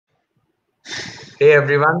Hey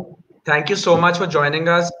everyone, thank you so much for joining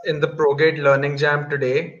us in the Progate Learning Jam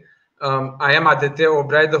today. I am Aditya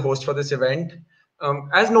Obrai, the host for this event.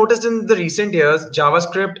 As noticed in the recent years,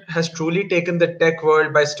 JavaScript has truly taken the tech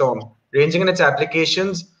world by storm, ranging in its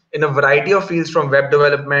applications in a variety of fields from web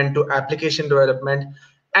development to application development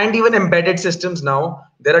and even embedded systems now.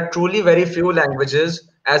 There are truly very few languages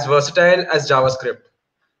as versatile as JavaScript.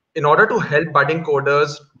 In order to help budding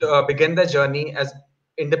coders begin their journey as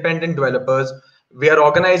independent developers, we are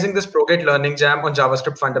organizing this Progate Learning Jam on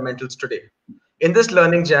JavaScript Fundamentals today. In this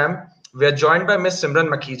Learning Jam, we are joined by Ms. Simran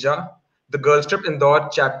Makhija, the GirlScript Indore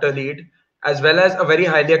chapter lead, as well as a very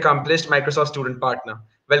highly accomplished Microsoft student partner.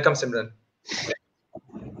 Welcome, Simran.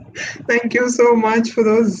 Thank you so much for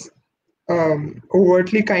those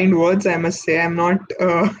overtly kind words. I must say, I'm not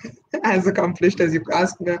as accomplished as you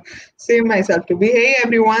asked me. Say myself to be. Hey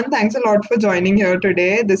everyone, thanks a lot for joining here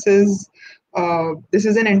today. This is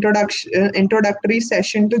an introductory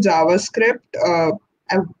session to JavaScript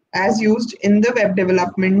as used in the web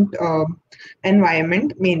development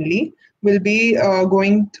environment mainly. We'll be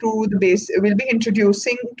going through the base. We'll be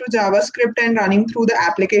introducing to JavaScript and running through the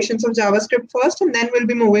applications of JavaScript first, and then we'll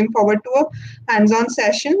be moving forward to a hands-on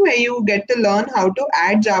session where you get to learn how to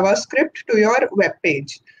add JavaScript to your web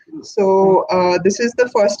page. So this is the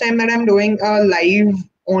first time that I'm doing a live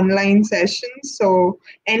online session. So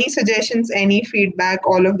any suggestions, any feedback,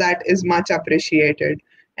 all of that is much appreciated.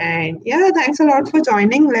 And yeah, thanks a lot for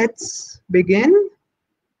joining. Let's begin.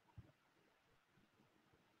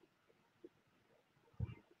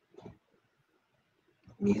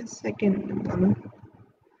 Yes, I can.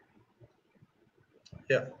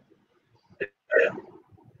 Yeah.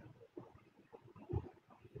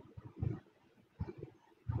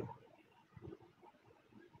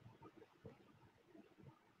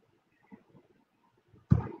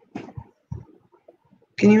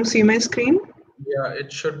 Can you see my screen? Yeah,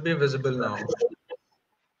 it should be visible now.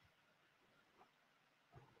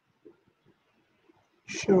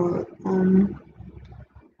 Sure.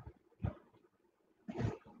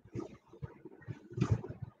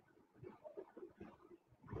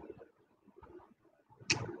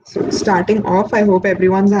 So starting off, I hope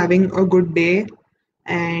everyone's having a good day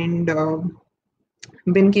and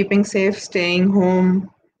been keeping safe, staying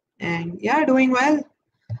home, and yeah, doing well.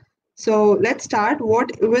 So let's start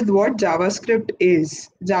with what JavaScript is.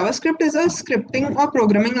 JavaScript is a scripting or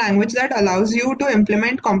programming language that allows you to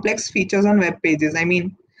implement complex features on web pages. I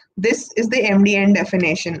mean, this is the MDN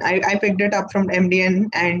definition. I picked it up from MDN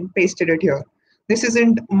and pasted it here. This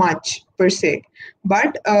isn't much per se,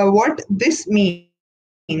 but what this means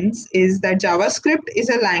is that JavaScript is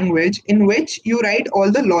a language in which you write all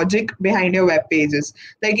the logic behind your web pages.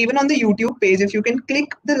 Like even on the YouTube page, if you can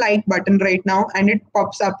click the like button right now and it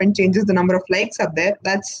pops up and changes the number of likes up there,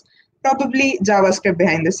 that's probably JavaScript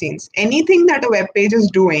behind the scenes. Anything that a web page is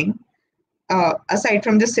doing, aside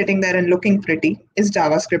from just sitting there and looking pretty, is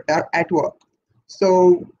JavaScript at work.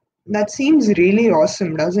 So that seems really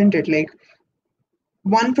awesome, doesn't it? Like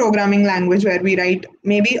one programming language where we write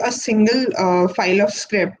maybe a single file of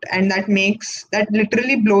script, and that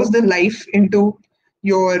literally blows the life into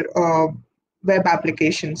your web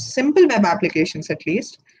applications, simple web applications at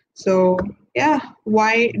least. So yeah,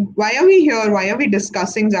 why are we here? Why are we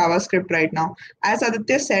discussing JavaScript right now? As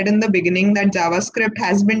Aditya said in the beginning, that JavaScript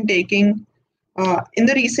has been taking in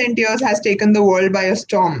the recent years has taken the world by a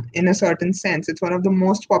storm in a certain sense. It's one of the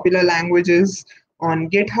most popular languages on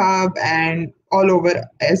GitHub and all over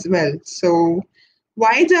as well. So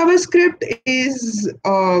why JavaScript is,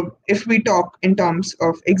 if we talk in terms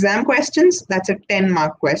of exam questions, that's a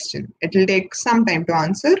 10-mark question. It will take some time to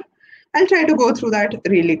answer. I'll try to go through that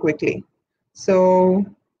really quickly. So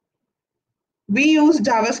we use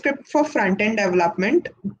JavaScript for front-end development.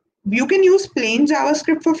 You can use plain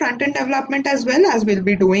JavaScript for front-end development as well, as we'll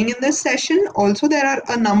be doing in this session. Also, there are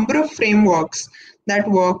a number of frameworks that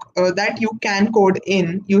that you can code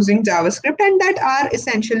in using JavaScript and that are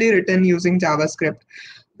essentially written using JavaScript.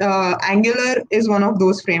 Angular is one of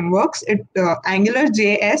those frameworks. Angular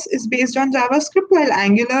JS is based on JavaScript, while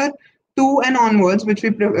Angular 2 and onwards, which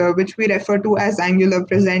we refer to as Angular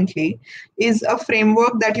presently, is a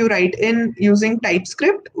framework that you write in using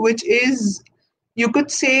TypeScript, which is, you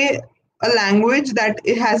could say, a language that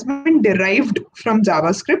it has been derived from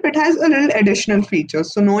JavaScript. It has a little additional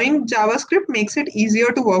features. So knowing JavaScript makes it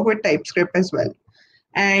easier to work with TypeScript as well.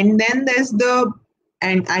 And then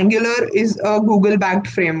and Angular is a Google-backed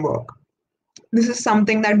framework. This is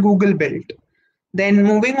something that Google built. Then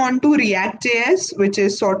moving on to React.js, which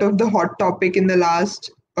is sort of the hot topic in the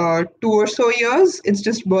last 2 or so years. It's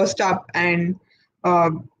just burst up and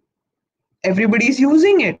everybody's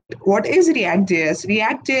using it. What is React.js?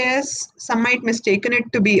 React.js, some might mistaken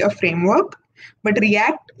it to be a framework, but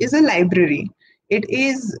React is a library. It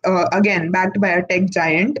is, again, backed by a tech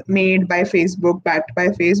giant, made by Facebook, backed by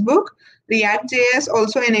Facebook. React.js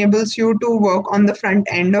also enables you to work on the front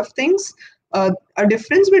end of things. A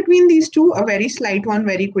difference between these two, a very slight one,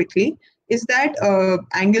 very quickly, is that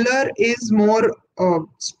Angular is more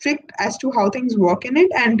strict as to how things work in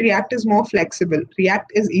it, and React is more flexible.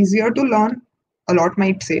 React is easier to learn, a lot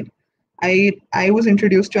might say. I was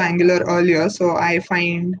introduced to Angular earlier, so I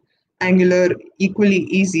find Angular equally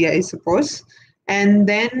easy, I suppose. And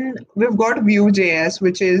then we've got Vue.js,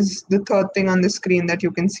 which is the third thing on the screen that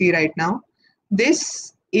you can see right now.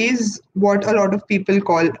 This is what a lot of people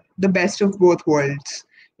call the best of both worlds.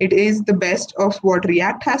 It is the best of what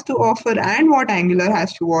React has to offer and what Angular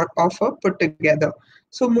has to offer put together.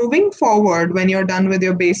 So, moving forward, when you're done with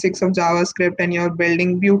your basics of JavaScript and you're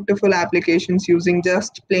building beautiful applications using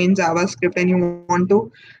just plain JavaScript, and you want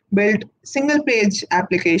to build single page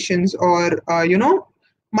applications or,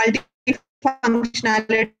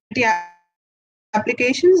 multi-functionality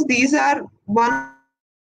applications, these are one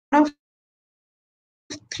of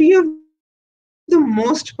three of the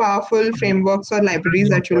most powerful frameworks or libraries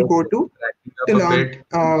that you'll go to to learn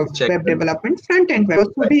Your web voice is development, cracking front up a end web.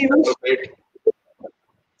 bit. Can you just check This your could be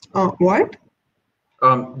even what?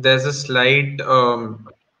 There's a slight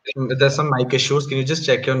there's some mic issues. Can you just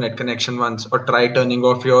check your net connection once or try turning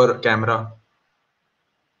off your camera?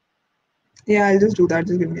 Yeah, I'll just do that.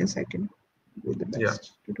 Just give me a second. Do the Yeah.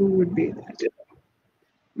 best to do would be that.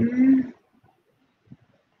 Mm.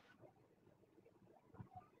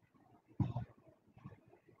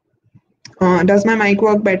 Does my mic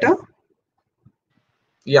work better?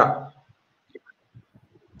 Yeah.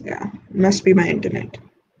 Yeah, must be my internet.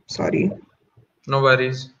 Sorry. No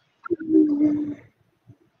worries.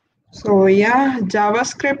 So yeah,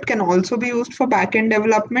 JavaScript can also be used for backend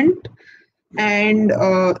development, and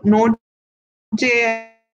Node.js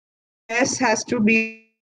has to be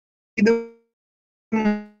the most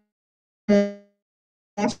powerful framework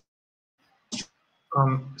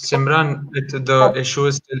for Simran, the issue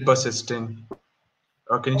is still persisting.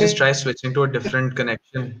 Can you just try switching to a different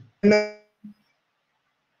connection?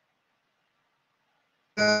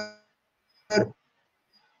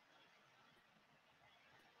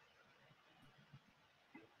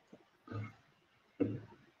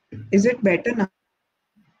 Is it better now?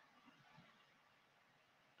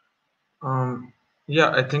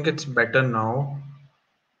 Yeah, I think it's better now.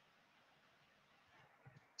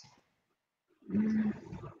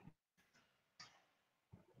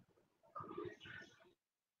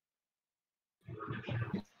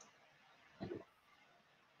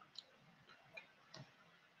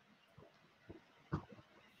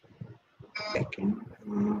 Second.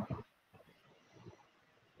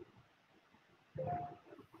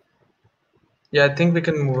 Yeah, I think we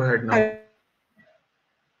can move ahead now.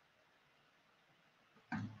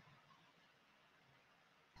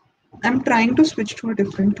 I'm trying to switch to a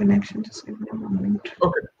different connection. Just give me a moment.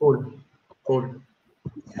 Okay, cool. Cool.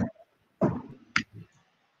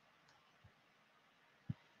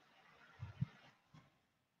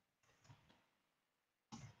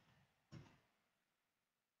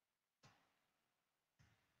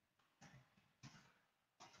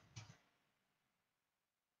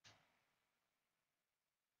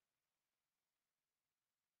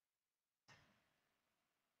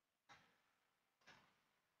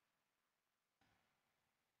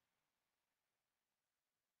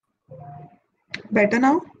 Better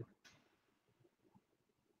now?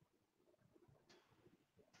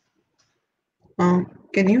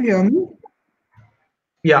 Can you hear me?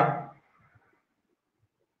 Yeah.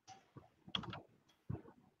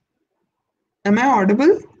 Am I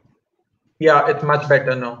audible? Yeah, it's much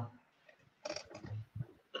better now.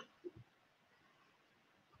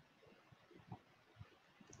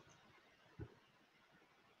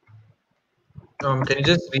 Can you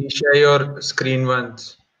just reshare your screen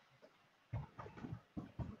once?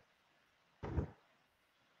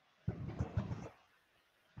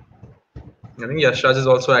 I think Yashraj is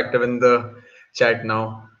also active in the chat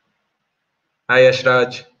now. Hi,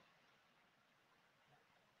 Yashraj.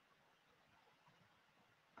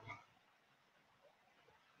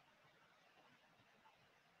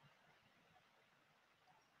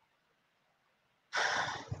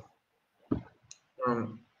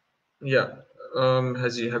 Um, yeah.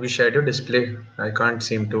 Have you shared your display? I can't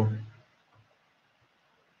seem to.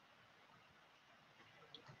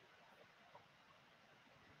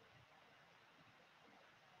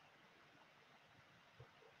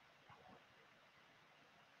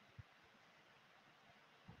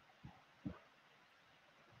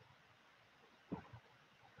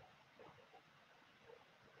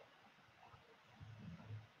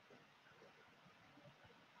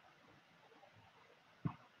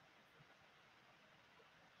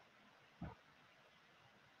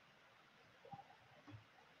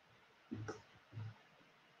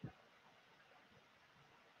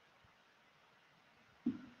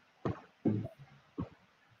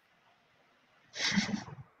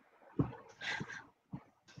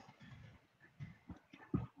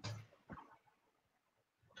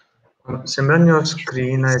 Simran, your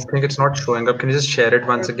screen, I think it's not showing up. Can you just share it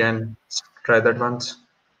once again? Try that once.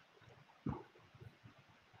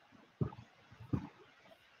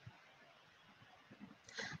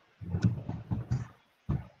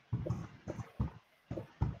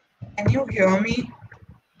 Can you hear me?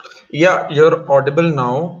 Yeah, you're audible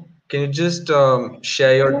now. Can you just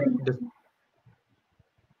share your...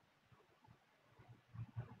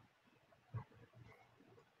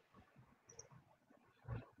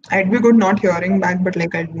 I'd be good not hearing back, but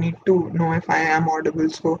like I'd need to know if I am audible.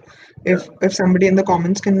 So Yeah, if somebody in the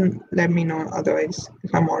comments can let me know, otherwise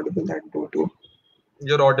if I'm audible, that do too.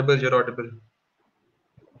 you're audible, you're audible.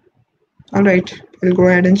 All right, I'll go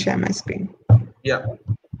ahead and share my screen. Yeah.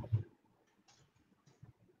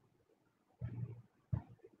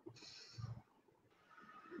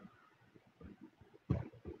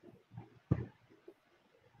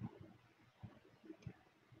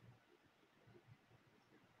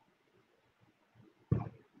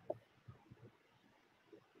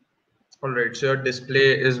 All right, so your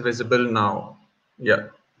display is visible now. Yeah.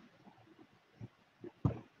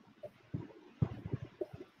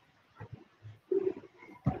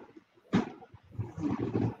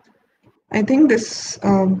 I think this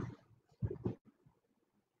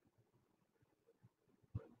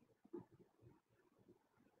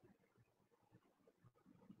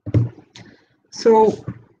so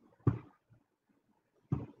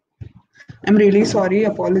I'm really sorry.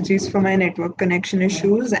 Apologies for my network connection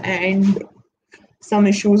issues and some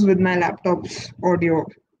issues with my laptop's audio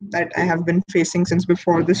that I have been facing since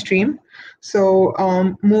before the stream. So,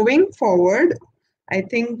 moving forward, I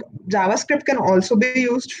think JavaScript can also be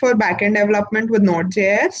used for backend development with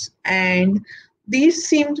Node.js, and these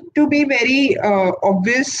seem to be very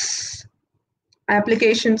obvious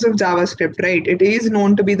applications of JavaScript, right? It is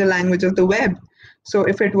known to be the language of the web. So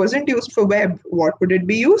if it wasn't used for web, what would it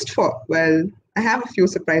be used for? Well, I have a few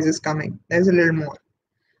surprises coming. There's a little more.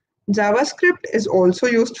 JavaScript is also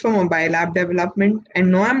used for mobile app development.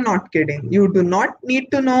 And no, I'm not kidding. You do not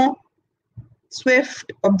need to know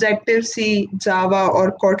Swift, Objective-C, Java,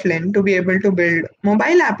 or Kotlin to be able to build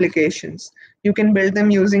mobile applications. You can build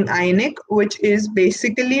them using Ionic, which is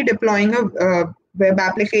basically deploying a web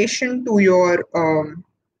application to your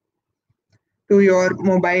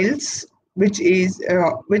mobiles, which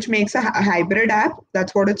makes a hybrid app.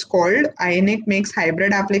 That's what it's called. Ionic makes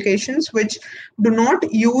hybrid applications which do not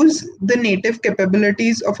use the native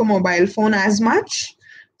capabilities of a mobile phone as much.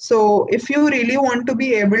 So if you really want to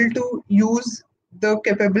be able to use the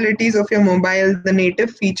capabilities of your mobile, the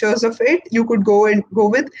native features of it, you could go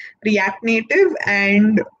with React Native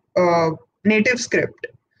and Native Script,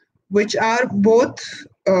 which are both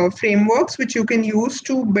frameworks which you can use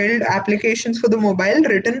to build applications for the mobile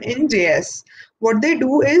written in JS. What they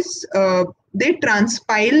do is they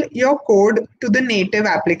transpile your code to the native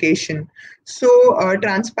application. So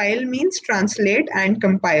transpile means translate and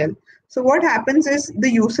compile. So what happens is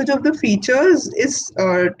the usage of the features is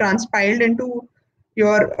transpiled into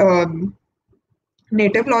your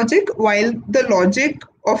native logic, while the logic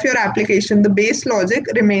of your application, the base logic,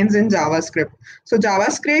 remains in JavaScript. So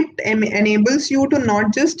JavaScript enables you to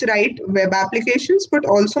not just write web applications but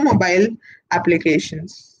also mobile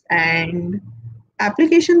applications. And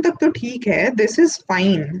application tak to theek hai, this is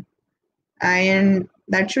fine, and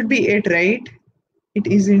that should be it, right? It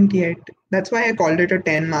isn't yet. That's why I called it a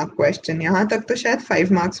 10-mark question. यहाँ तक तो शायद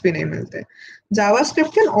 5 marks भी नहीं मिलते.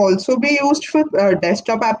 JavaScript can also be used for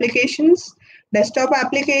desktop applications. Desktop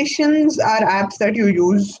applications are apps that you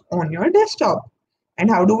use on your desktop. And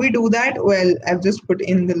how do we do that? Well, I've just put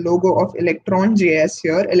in the logo of Electron.js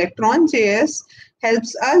here. Electron.js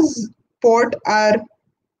helps us port our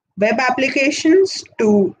web applications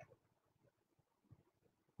to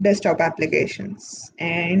desktop applications.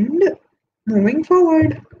 And moving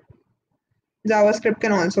forward, JavaScript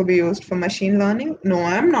can also be used for machine learning. No,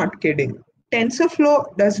 I'm not kidding.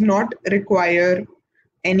 TensorFlow does not require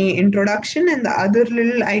any introduction, and the other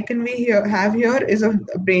little icon we have here is of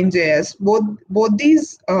Brain.js. Both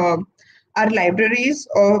these are libraries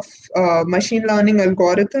of machine learning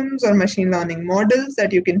algorithms or machine learning models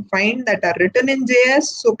that you can find that are written in JS,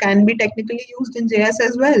 so can be technically used in JS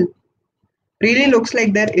as well. Really looks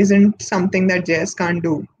like there isn't something that JS can't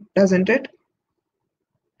do, doesn't it?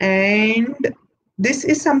 And this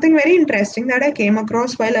is something very interesting that I came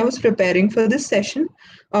across while I was preparing for this session.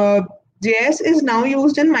 Uh, JS is now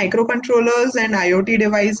used in microcontrollers and IoT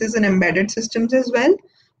devices and embedded systems as well,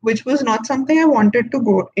 which was not something I wanted to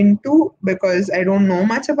go into because I don't know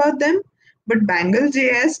much about them. But Bangle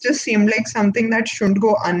JS just seemed like something that shouldn't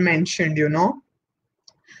go unmentioned, you know.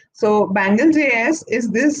 So Bangle.js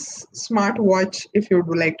is this smart watch, if you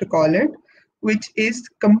would like to call it, which is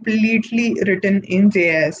completely written in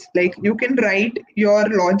JS. Like you can write your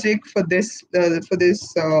logic for this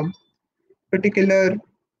particular.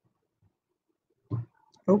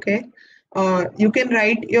 Okay. You can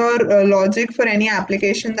write your logic for any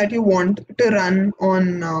application that you want to run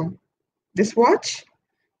on this watch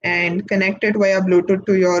and connect it via Bluetooth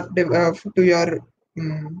to your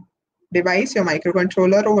device, your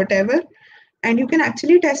microcontroller or whatever, and you can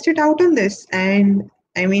actually test it out on this. And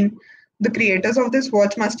I mean, the creators of this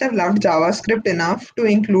watch must have loved JavaScript enough to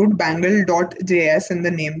include Bangle.js in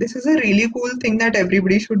the name. This is a really cool thing that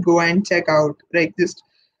everybody should go and check out. Like just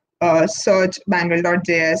search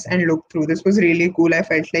Bangle.js and look through. This was really cool. I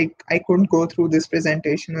felt like I couldn't go through this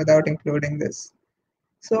presentation without including this.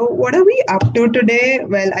 So what are we up to today?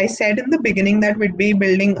 Well, I said in the beginning that we'd be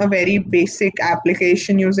building a very basic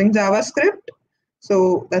application using JavaScript.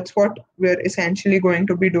 So that's what we're essentially going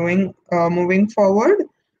to be doing moving forward.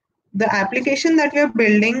 The application that we're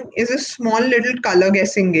building is a small little color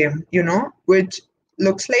guessing game, which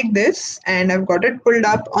looks like this. And I've got it pulled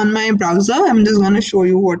up on my browser. I'm just going to show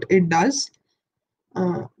you what it does.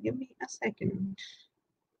 Give me a second.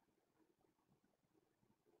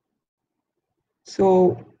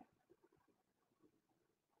 So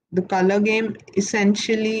the color game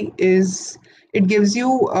essentially is, it gives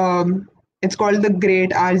you it's called the Great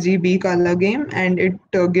RGB color game, and it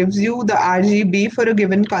gives you the RGB for a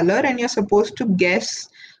given color, and you're supposed to guess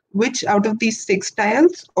which out of these 6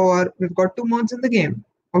 tiles, or we've got 2 modes in the game,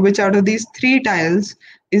 or which out of these 3 tiles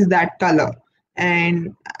is that color.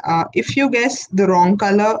 And if you guess the wrong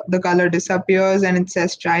color, the color disappears and it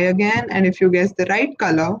says try again. And if you guess the right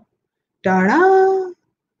color, ta-da,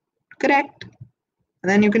 correct. And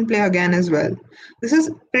then you can play again as well. This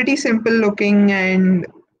is pretty simple looking and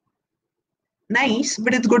nice,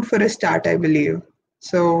 but it's good for a start, I believe.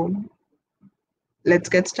 So let's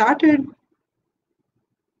get started.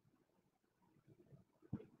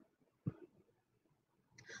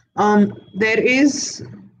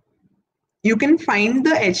 You can find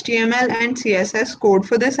the HTML and CSS code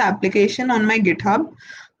for this application on my GitHub.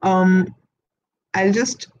 I'll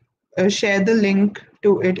just share the link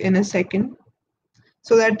to it in a second,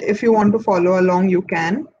 so that if you want to follow along, you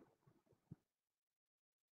can.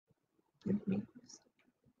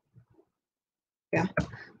 Yeah,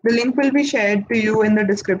 the link will be shared to you in the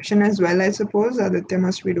description as well, I suppose. Aditya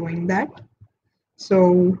must be doing that.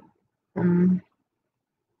 So,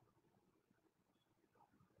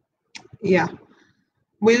 yeah,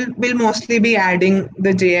 we'll mostly be adding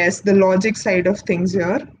the JS, the logic side of things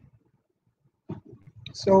here.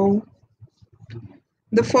 So,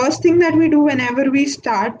 the first thing that we do whenever we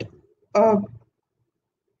start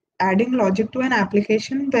adding logic to an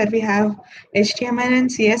application where we have HTML and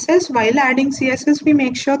CSS, while adding CSS, we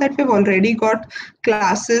make sure that we've already got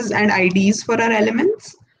classes and IDs for our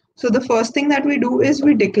elements. So the first thing that we do is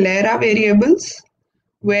we declare our variables,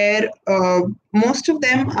 where most of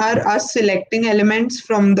them are us selecting elements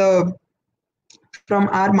from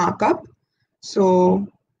our markup. So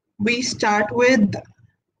we start with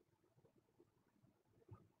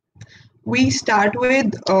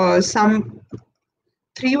some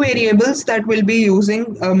 3 variables that we'll be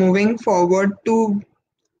using moving forward to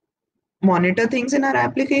monitor things in our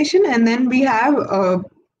application. And then we have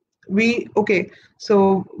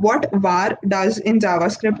so what var does in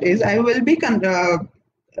JavaScript is, I will be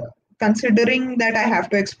considering that I have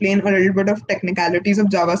to explain a little bit of technicalities of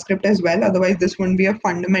JavaScript as well, otherwise this wouldn't be a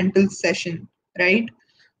fundamentals session, right?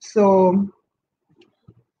 So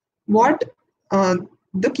what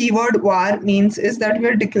the keyword var means is that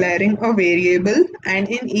we're declaring a variable, and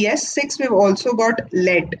in ES6 we've also got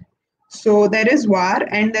let. So there is var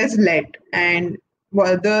and there's let, and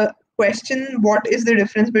the question, what is the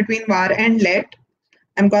difference between var and let?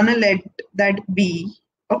 I'm gonna let that be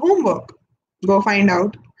a homework. Go find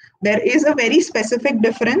out. There is a very specific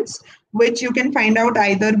difference which you can find out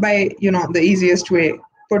either by, the easiest way,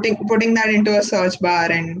 putting that into a search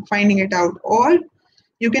bar and finding it out, or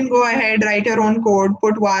you can go ahead, write your own code,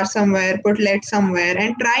 put var somewhere, put let somewhere,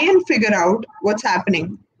 and try and figure out what's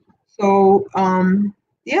happening. So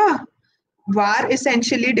yeah, var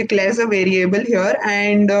essentially declares a variable here,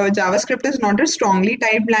 and JavaScript is not a strongly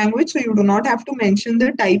typed language, so you do not have to mention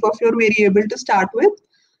the type of your variable to start with.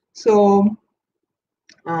 So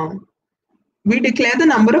we declare the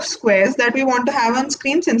number of squares that we want to have on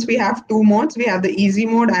screen. Since we have 2 modes, we have the easy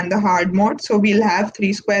mode and the hard mode. So we'll have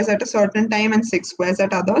 3 squares at a certain time and 6 squares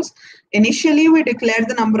at others. Initially, we declared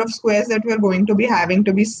the number of squares that we're going to be having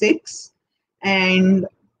to be 6. And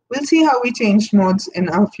we'll see how we changed modes in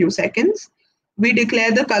a few seconds. we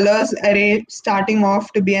declare the colors array starting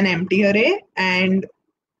off to be an empty array, and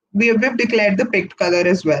we've declared the picked color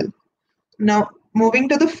as well. Now, moving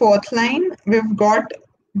to the fourth line, we've got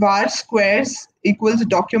var squares equals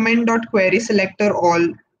document.query selector all,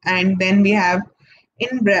 and then we have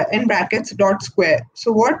in brackets dot square.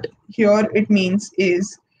 So what here it means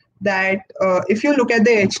is that if you look at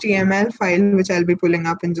the HTML file, which I'll be pulling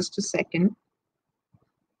up in just a second,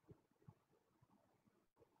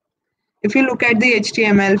 if you look at the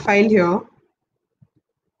HTML file here,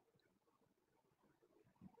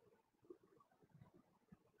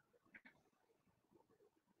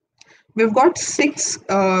 we've got six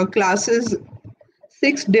classes,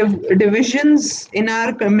 six divisions in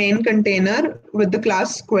our main container with the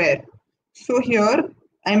class square. So here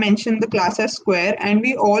I mentioned the class as square, and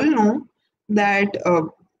we all know that,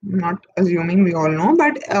 not assuming we all know,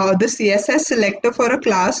 but the CSS selector for a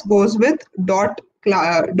class goes with dot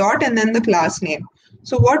and then the class name.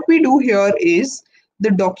 So what we do here is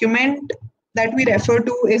the document that we refer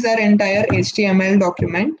to is our entire HTML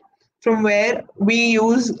document, from where we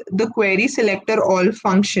use the query selector all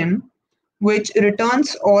function, which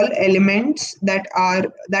returns all elements that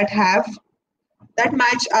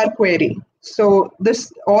match our query. So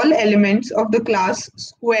this all elements of the class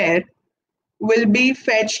square will be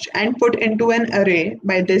fetched and put into an array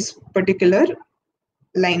by this particular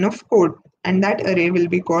line of code, and that array will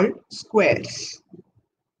be called squares.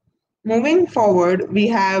 Moving forward, we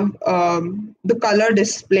have the color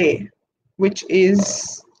display, which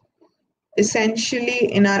is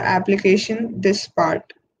essentially in our application this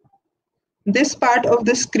part. This part of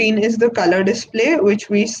the screen is the color display, which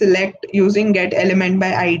we select using getElement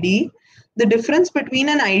by ID. The difference between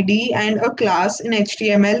an ID and a class in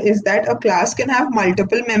HTML is that a class can have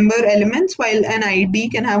multiple member elements, while an ID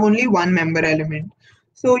can have only one member element.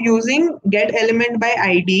 So using getElement by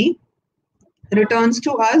ID returns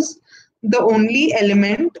to us the only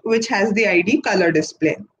element which has the ID color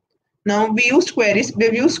display. Now we've used query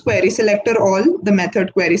selector all, the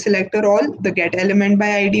method query selector all, the getElement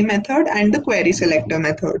by ID method, and the query selector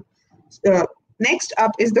method. Next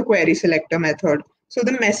up is the query selector method. So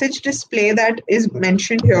the message display that is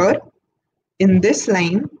mentioned here in this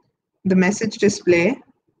line, the message display,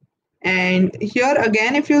 and here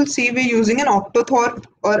again, if you'll see, we're using an octothorpe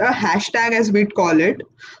or a hashtag as we'd call it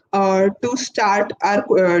to start our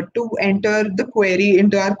to enter the query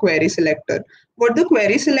into our query selector. What the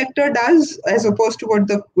query selector does, as opposed to what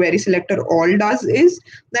the query selector all does, is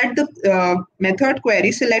that the method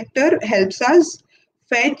query selector helps us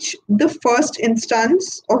fetch the first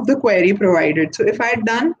instance of the query provided. So if I had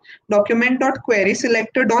done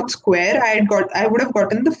document.querySelector.square, I would have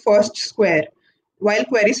gotten the first square, while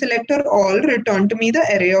query selector all returned to me the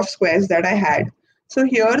array of squares that I had. So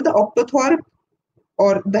here the octothorpe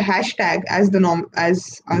or the hashtag, as the norm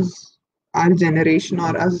as our generation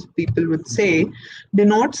or as people would say,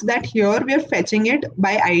 denotes that here we are fetching it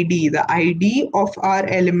by ID. The ID of our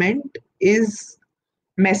element is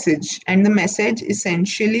message, and the message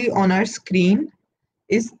essentially on our screen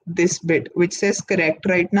is this bit which says correct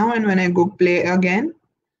right now, and when I go play again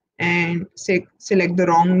and select the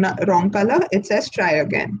wrong color, it says try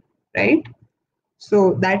again, right?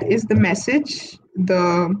 So that is the message,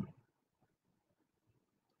 the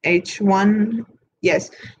H1.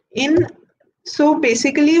 Yes. So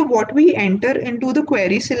basically what we enter into the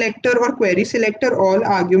query selector or query selector all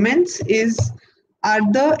arguments are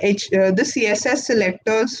the CSS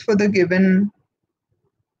selectors for the given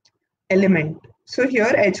element. So here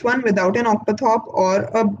H1 without an octothorpe or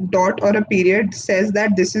a dot or a period says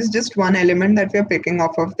that this is just one element that we are picking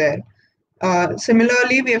off of there.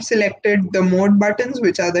 Similarly, we have selected the mode buttons,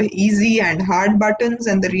 which are the easy and hard buttons,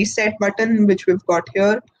 and the reset button, which we've got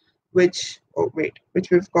here, which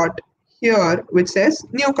we've got here, which says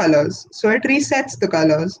new colors. So it resets the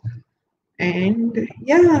colors. And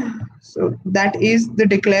yeah, so that is the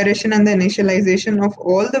declaration and the initialization of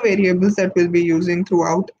all the variables that we'll be using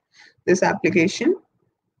throughout this application.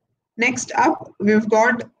 Next up, we've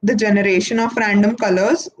got the generation of random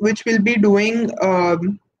colors, which we'll be doing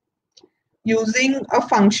using a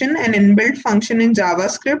function, an inbuilt function in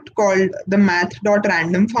JavaScript called the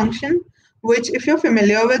math.random function, which, if you're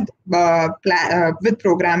familiar with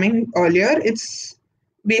programming earlier, it's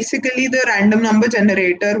basically the random number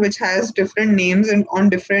generator, which has different names and on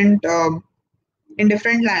different in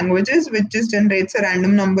different languages, which just generates a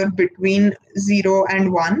random number between 0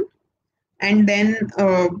 and 1, and then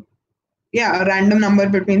a random number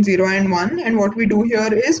between 0 and 1. And what we do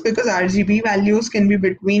here is, because RGB values can be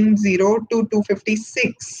between 0 to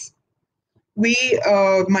 256, we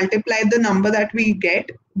multiply the number that we get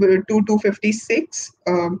to 256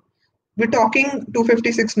 we're talking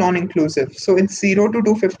 256 non-inclusive. So it's 0 to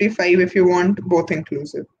 255 if you want both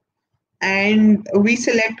inclusive. And we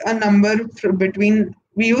select a number between,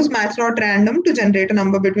 we use match.random to generate a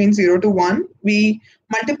number between 0 to 1. We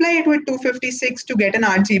multiply it with 256 to get an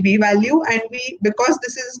RGB value, and because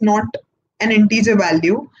this is not an integer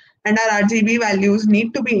value and our RGB values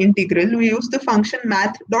need to be integral, we use the function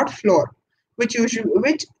math.floor, which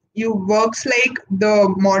works like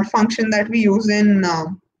the mod function that we use in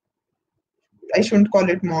I shouldn't call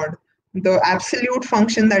it mod, the absolute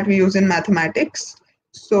function that we use in mathematics.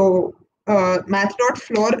 So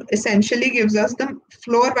math.floor essentially gives us the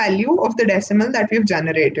floor value of the decimal that we've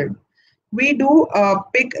generated. We do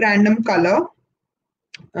pick random color.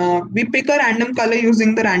 We pick a random color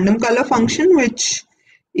using the random color function, which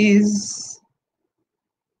is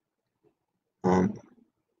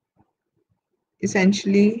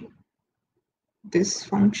essentially this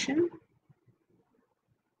function.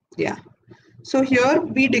 Yeah. So here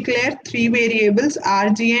we declare three variables,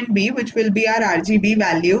 R, G, and B, which will be our RGB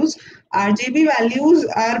values. RGB values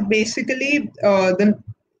are basically the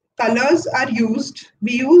colors are used.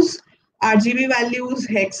 We use RGB values,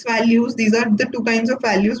 hex values. These are the two kinds of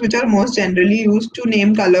values which are most generally used to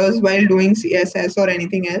name colors while doing CSS or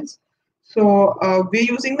anything else. So we're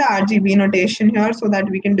using the RGB notation here so that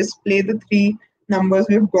we can display the three numbers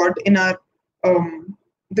we've got in our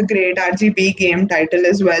the great RGB game title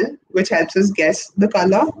as well, which helps us guess the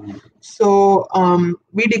color. So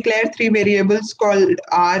we declare three variables called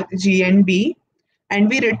R, G, and B, and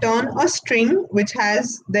we return a string which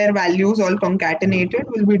has their values all concatenated.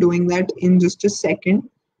 We'll be doing that in just a second.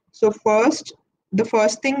 So the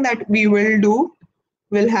first thing that we will do,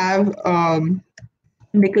 we'll have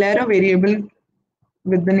declare a variable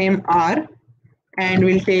with the name R, and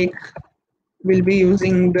we'll be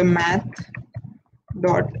using the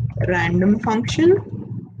math.random function,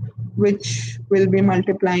 which will be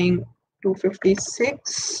multiplying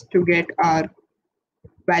 256 to get our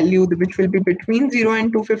value, which will be between 0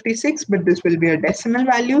 and 256, but this will be a decimal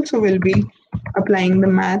value. So we'll be applying the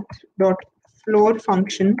math.floor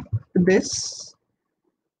function to this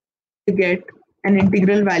to get an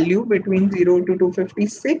integral value between 0 to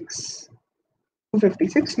 256,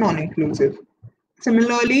 256 non-inclusive.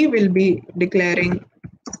 Similarly, we'll be declaring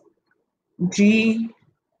G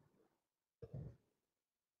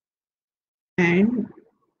and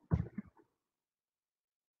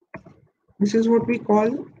this is what we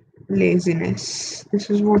call laziness. This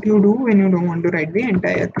is what you do when you don't want to write the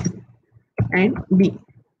entire thing. And B.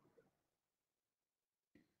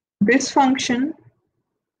 This function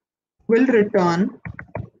will return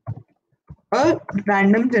a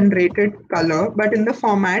random generated color, but in the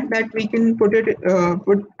format that we can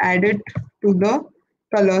add it to the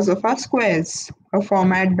colors of our squares. A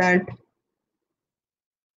format that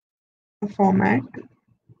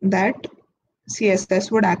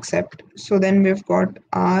CSS would accept. So then we've got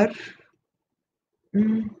our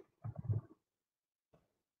and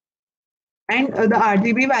the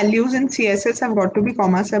RGB values in CSS have got to be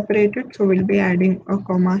comma separated. So we'll be adding a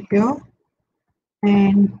comma here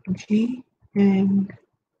and G and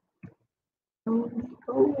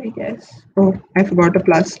I guess. Oh, I forgot a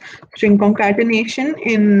plus. String concatenation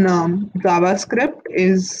in JavaScript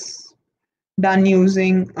is done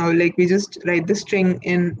using like we just write the string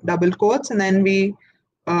in double quotes and then we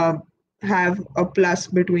have a plus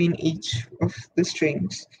between each of the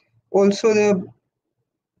strings. Also,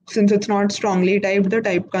 since it's not strongly typed, the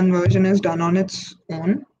type conversion is done on its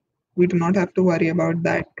own. We do not have to worry about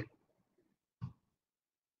that.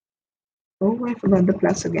 Oh, I forgot the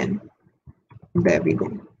plus again. There we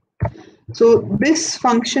go. So this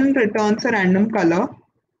function returns a random color,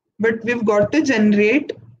 but we've got to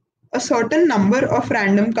generate a certain number of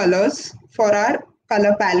random colors for our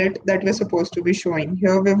color palette that we're supposed to be showing.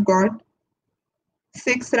 Here we've got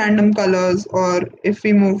 6 random colors, or if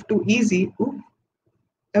we move to easy,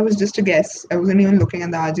 that was just a guess. I wasn't even looking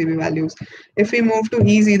at the RGB values. If we move to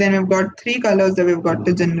easy, then we've got 3 colors that we've got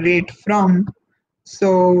to generate from.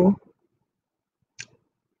 So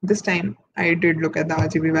this time I did look at the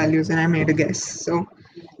RGB values and I made a guess. So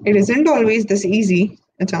it isn't always this easy,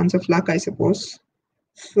 a chance of luck, I suppose.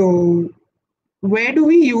 So where do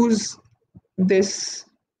we use this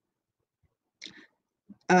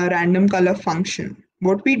random color function?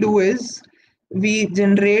 What we do is we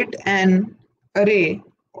generate an array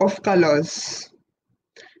of colors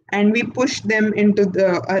and we push them into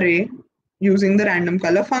the array using the random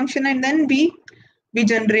color function, and then we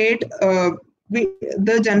generate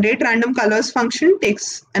the generate random colors function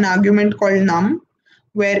takes an argument called num,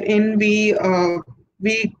 wherein we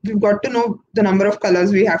we've got to know the number of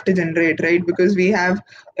colors we have to generate, right? Because we have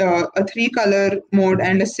a 3-color mode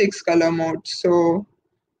and a 6-color mode. So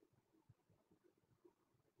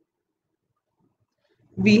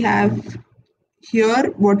we have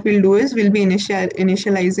here, what we'll do is we'll be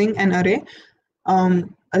initializing an array.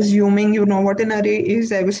 Assuming you know what an array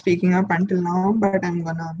is, I was speaking up until now, but I'm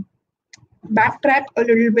gonna backtrack a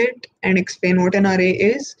little bit and explain what an array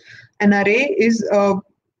is. An array is a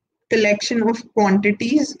collection of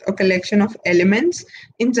quantities, a collection of elements.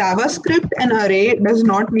 In JavaScript, an array does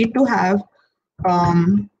not need to have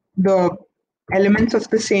the elements of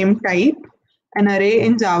the same type. An array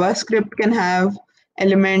in JavaScript can have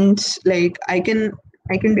elements like I can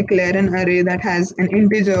declare an array that has an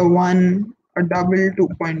integer 1, a double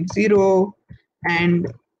 2.0,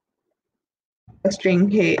 and a string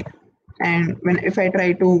hey. And if I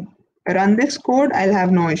try to run this code, I'll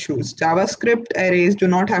have no issues. JavaScript arrays do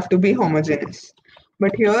not have to be homogeneous.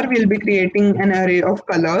 But here we'll be creating an array of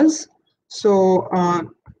colors. So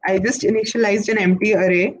I just initialized an empty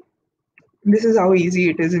array. This is how easy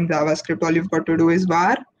it is in JavaScript. All you've got to do is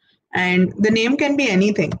var, and the name can be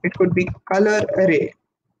anything. It could be color array.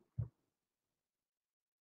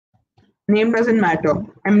 Name doesn't matter.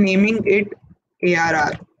 I'm naming it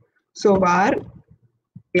ARR. So var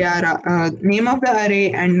ARR, name of the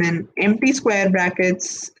array, and then empty square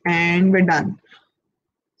brackets, and we're done.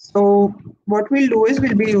 So what we'll do is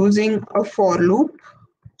we'll be using a for loop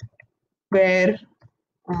where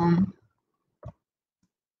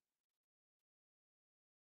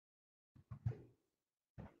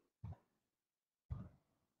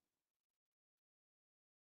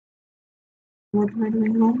what am I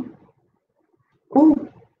doing wrong? Oh,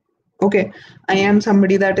 okay. I am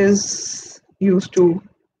somebody that is used to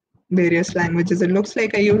various languages. It looks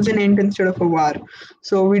like I used an int instead of a var.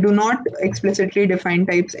 So we do not explicitly define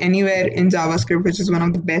types anywhere in JavaScript, which is one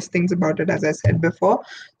of the best things about it, as I said before.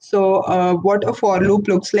 So what a for loop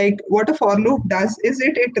looks like, what a for loop does is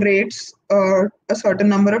it iterates a certain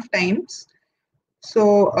number of times.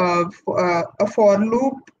 So a for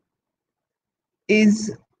loop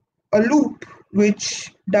is a loop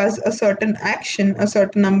which does a certain action a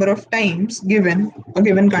certain number of times given a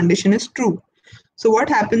given condition is true. So what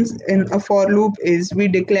happens in a for loop is we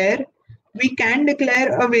can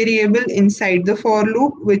declare a variable inside the for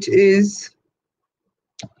loop, which is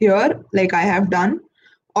here, like I have done,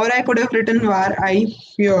 or I could have written var I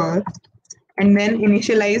here and then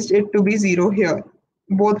initialized it to be 0 here.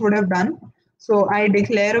 Both would have done. So I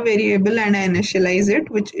declare a variable and I initialize it,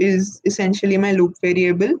 which is essentially my loop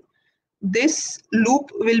variable. This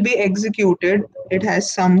loop will be executed. It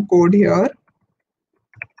has some code here.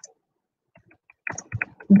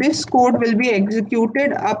 This code will be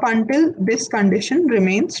executed up until this condition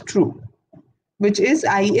remains true, which is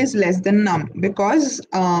I is less than num, because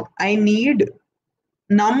I need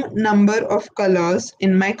num number of colors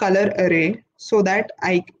in my color array so that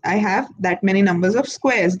I have that many numbers of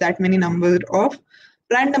squares, that many number of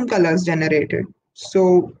random colors generated.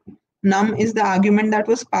 So num is the argument that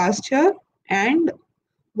was passed here, and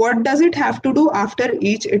what does it have to do after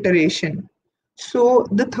each iteration? So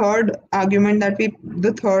the third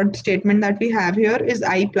statement that we have here is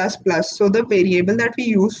I plus plus. So the variable that we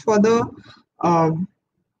use for the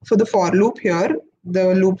for loop here,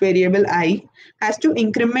 the loop variable I has to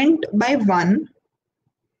increment by 1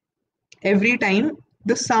 every time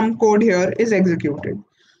the sum code here is executed.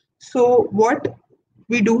 So what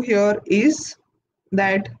we do here is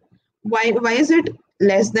that why is it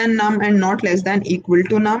less than num and not less than equal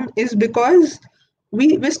to num is because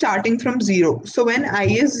we're starting from 0. So when I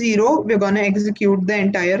is 0, we're going to execute the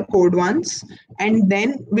entire code once, and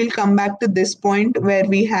then we'll come back to this point where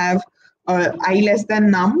we have I less than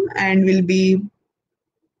num, and we'll be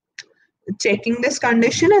checking this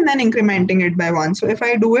condition and then incrementing it by 1. So if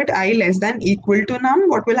I do it I less than equal to num,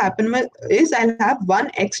 what will happen is I'll have one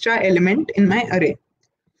extra element in my array.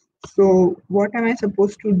 So what am I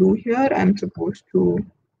supposed to do here? I'm supposed to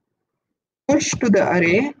push to the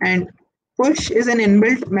array, and push is an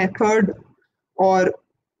inbuilt method or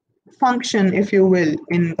function, if you will,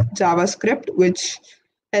 in JavaScript, which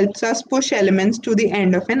helps us push elements to the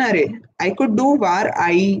end of an array. I could do var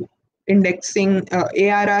I indexing,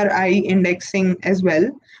 ARRI indexing as well,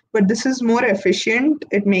 but this is more efficient.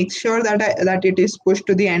 It makes sure that that it is pushed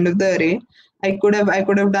to the end of the array. I could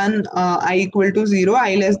have done I equal to 0,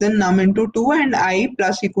 I less than num into 2, and I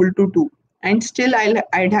plus equal to 2, and still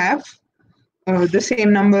I'd have the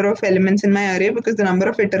same number of elements in my array because the number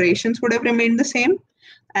of iterations would have remained the same,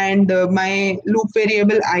 and my loop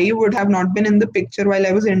variable I would have not been in the picture while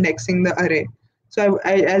I was indexing the array. So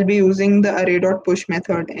I'll be using the array.push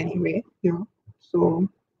method anyway here. So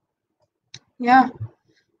yeah,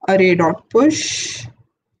 array dot push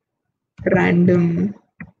random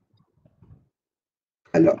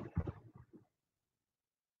color,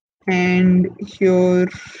 and here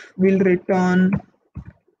we'll return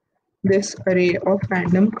this array of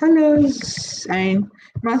random colors. And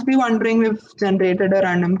you must be wondering, we've generated a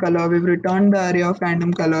random color, we've returned the array of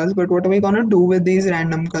random colors, but what are we going to do with these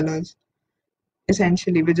random colors?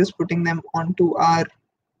 Essentially, we're just putting them onto our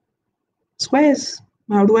squares.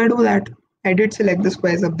 How do I do that? I did select the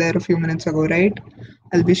squares up there a few minutes ago, right?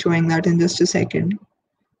 I'll be showing that in just a second.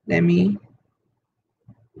 Let me,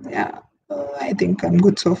 yeah, I think I'm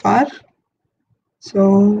good so far.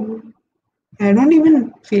 So I don't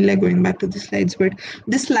even feel like going back to the slides, but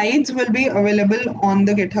the slides will be available on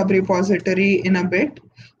the GitHub repository in a bit.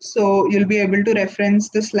 So you'll be able to reference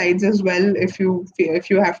the slides as well if you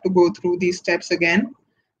have to go through these steps again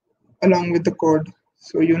along with the code.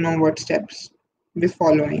 So you know what steps we're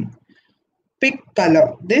following. Pick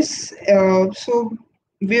color. So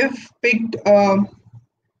we've picked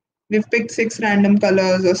we've picked six random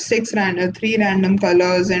colors or three random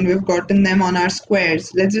colors, and we've gotten them on our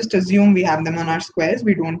squares. Let's just assume we have them on our squares.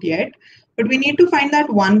 We don't yet, but we need to find that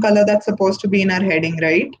one color that's supposed to be in our heading,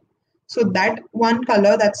 right? So that one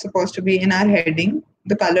color that's supposed to be in our heading,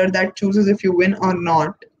 the color that chooses if you win or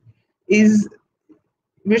not, is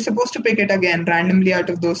we're supposed to pick it again randomly out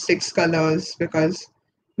of those six colors, because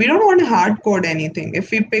we don't want to hard code anything.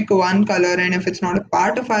 If we pick one color and if it's not a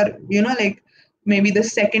part of our, like maybe the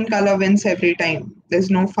second color wins every time, there's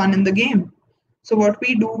no fun in the game. So what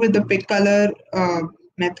we do with the pick color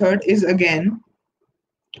method is, again,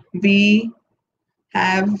 we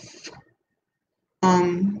have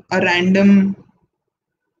a random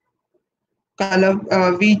color.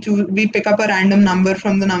 We pick up a random number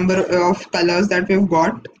from the number of colors that we've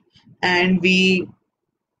got, and we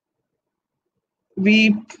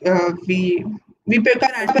uh, we we pick a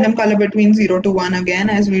random color between 0 to 1 again,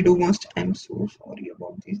 as we do most. I'm so sorry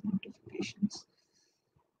about these notifications.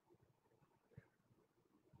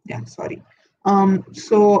 Yeah, sorry.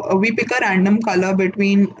 So we pick a random color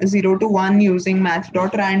between 0 to 1 using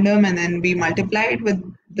match.random, and then we multiply it with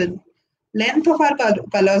the length of our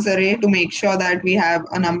colors array to make sure that we have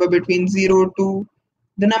a number between 0 to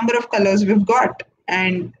the number of colors we've got.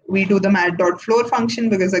 And we do the mat.floor function,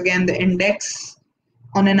 because again, the index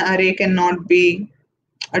on an array cannot be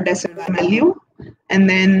a decimal value. And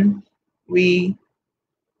then we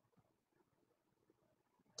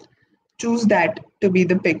choose that to be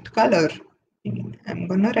the picked color. I'm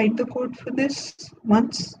gonna write the code for this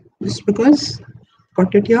once, just because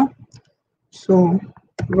got it here. So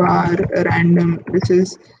var random, which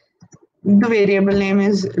is the variable name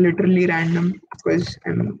is literally random, because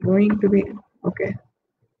I'm going to be okay.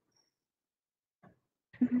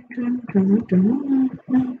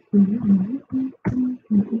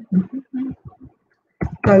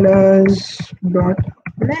 Colors dot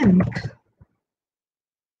length,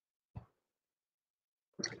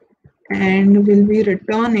 and we'll be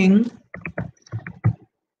returning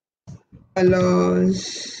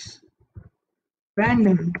colors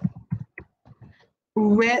random.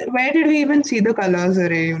 Where did we even see the colors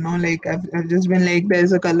array? Like I've just been like,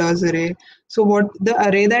 there's a colors array. So what the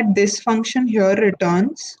array that this function here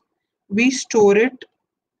returns, we store it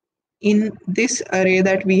in this array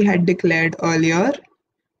that we had declared earlier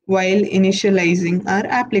while initializing our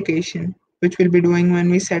application, which we'll be doing when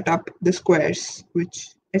we set up the squares,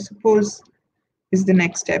 which I suppose is the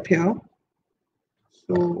next step here.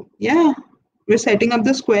 So yeah, we're setting up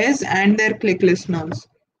the squares and their click listeners.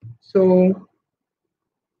 So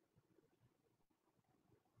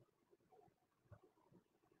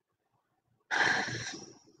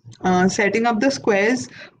setting up the squares,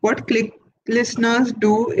 what click listeners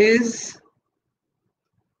do is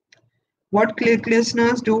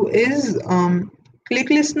click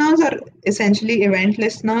listeners are essentially event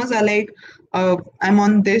listeners. Are like, I'm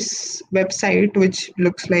on this website which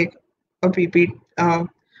looks like a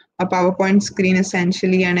a PowerPoint screen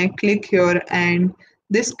essentially, and I click here, and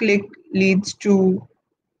this click leads to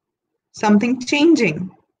something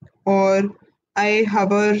changing. Or I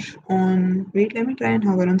hover on, wait, let me try and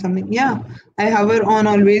hover on something. Yeah, I hover on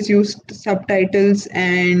always use subtitles,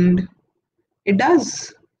 and it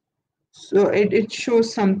does. So it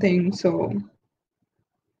shows something. So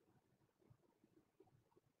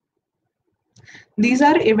these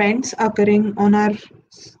are events occurring on our,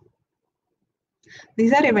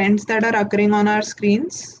 these are events that are occurring on our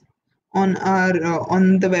screens, on our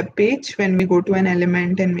on the web page when we go to an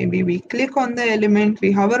element, and maybe we click on the element,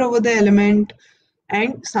 we hover over the element,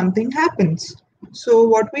 and something happens. So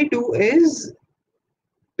what we do is,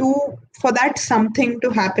 for that something to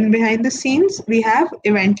happen behind the scenes, we have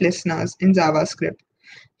event listeners in JavaScript.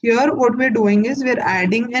 Here, what we're doing is we're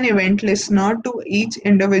adding an event listener to each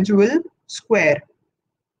individual square.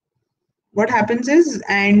 What happens is,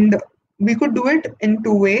 and we could do it in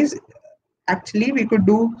two ways. Actually, we could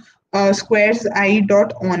do squares I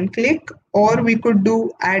dot on click, or we could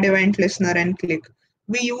do add event listener and click.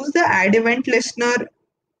 We use the add event listener.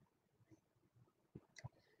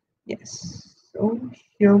 Yes. So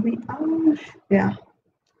here we are. Yeah.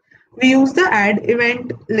 We use the add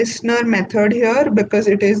event listener method here because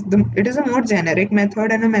it is a more generic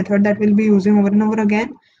method and a method that we'll be using over and over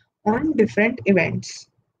again on different events.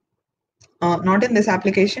 Not in this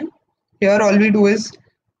application. Here all we do is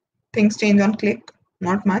things change on click,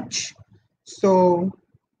 not much. So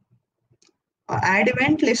add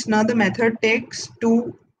event listener, the method takes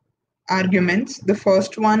two arguments. The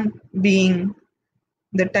first one being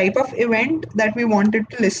the type of event that we wanted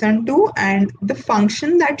to listen to and the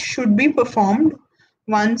function that should be performed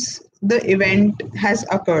once the event has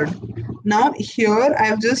occurred. Now here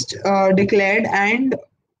I've just declared and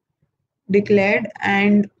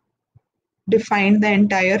defined the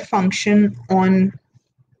entire function on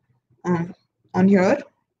here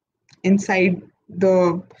inside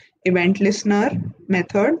the event listener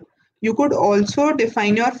method. You could also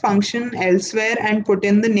define your function elsewhere and put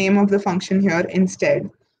in the name of the function here instead.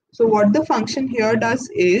 So what the function here does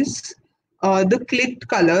is the clicked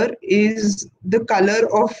color is the color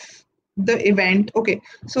of the event. Okay,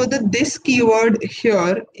 so this keyword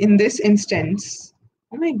here in this instance,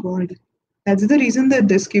 oh my god, that's the reason that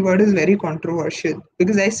this keyword is very controversial,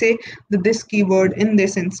 because I say that this keyword in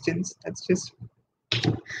this instance, that's just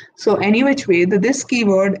so any which way, this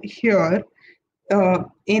keyword here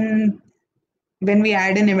in when we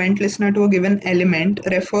add an event listener to a given element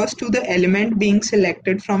refers to the element being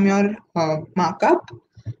selected from your markup.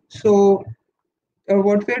 So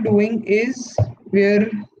what we're doing is we're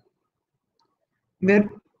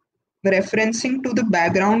referencing to the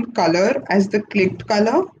background color as the clicked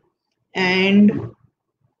color, and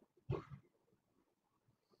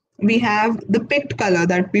we have the picked color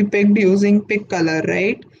that we picked using pick color,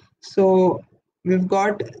 right? So we've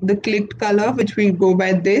got the clicked color, which we go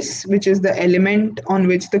by this, which is the element on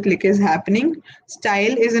which the click is happening.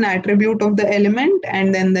 Style is an attribute of the element,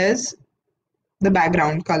 and then there's the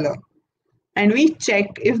background color. And we check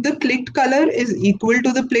if the clicked color is equal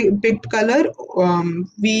to the picked color.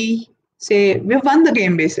 We say we've won the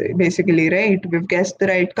game basically, right? We've guessed the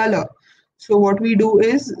right color. So what we do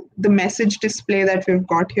is the message display that we've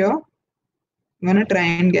got here. I'm gonna try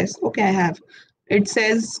and guess. Okay, I have. It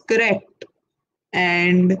says correct,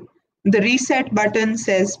 and the reset button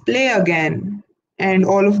says play again, and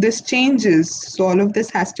all of this changes. So all of this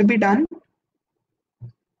has to be done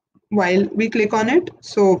while we click on it.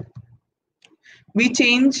 So we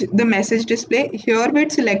change the message display. Here we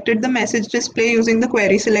selected the message display using the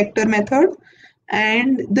query selector method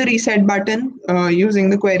and the reset button using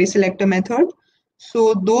the query selector method.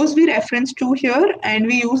 So those we reference to here, and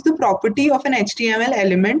we use the property of an HTML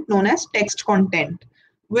element known as text content,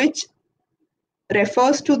 which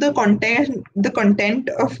refers to the content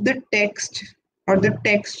of the text or the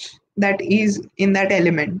text that is in that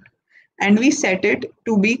element. And we set it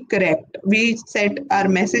to be correct. We set our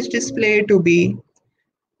message display to be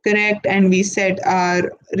correct, and we set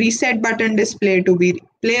our reset button display to be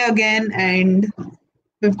play again, and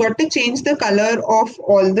we've got to change the color of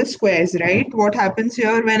all the squares, right? What happens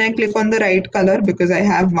here when I click on the right color, because I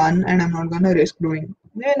have one and I'm not going to risk doing.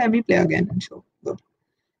 Yeah, let me play again and show. Good.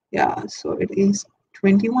 Yeah, so it is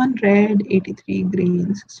 21 red, 83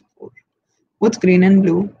 green, 64. What's green and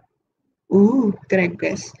blue? Ooh, correct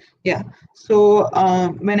guess. Yeah. So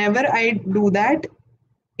whenever I do that,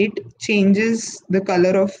 it changes the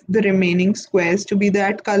color of the remaining squares to be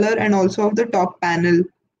that color, and also of the top panel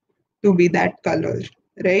to be that color,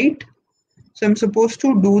 right? So I'm supposed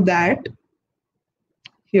to do that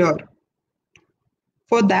here.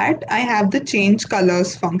 For that, I have the change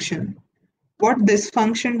colors function. What this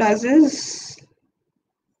function does is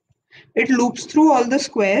it loops through all the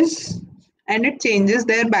squares and it changes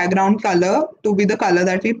their background color to be the color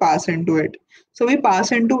that we pass into it. So we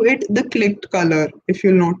pass into it the clicked color, if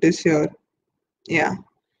you'll notice here. Yeah.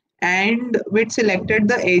 And we selected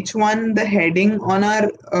the H1, the heading on our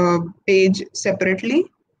page separately.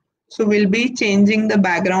 So we'll be changing the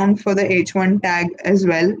background for the H1 tag as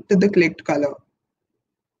well to the clicked color.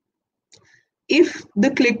 If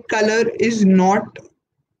the clicked color is not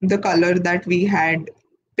the color that we had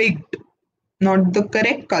picked, not the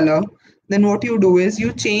correct color, then what you do is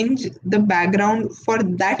you change the background for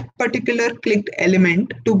that particular clicked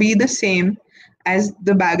element to be the same as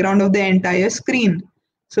the background of the entire screen.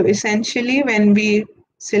 So essentially, when we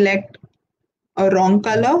select a wrong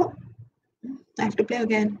color, I have to play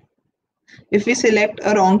again. If we select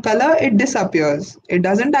a wrong color, it disappears. It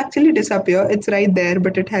doesn't actually disappear, it's right there,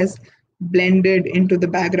 but it has blended into the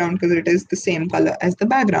background because it is the same color as the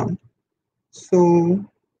background. So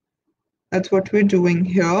that's what we're doing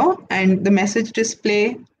here. And the message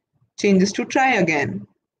display changes to try again.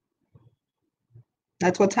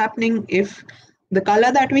 That's what's happening if the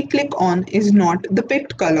color that we click on is not the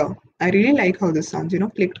picked color. I really like how this sounds,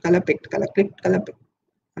 clicked color, picked color, clicked color, picked.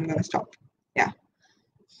 I'm gonna stop. Yeah.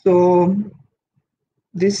 So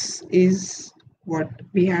this is what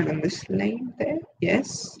we had on the slide there.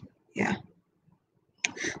 Yes. Yeah.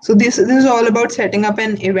 So this is all about setting up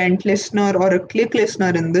an event listener or a click listener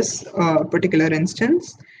in this particular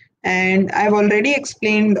instance. And I've already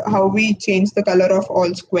explained how we change the color of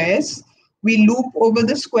all squares. We loop over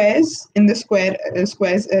the squares in the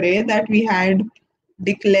squares array that we had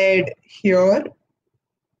declared here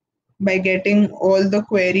by getting all the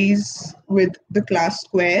queries with the class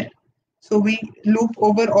square. So we loop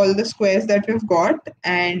over all the squares that we've got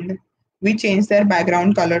and we change their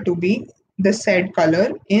background color to be the said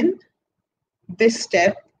color in this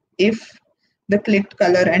step if the clicked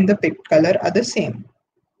color and the picked color are the same.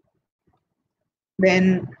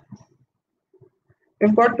 Then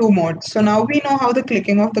we've got two modes. So now we know how the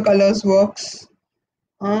clicking of the colors works.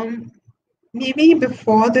 Maybe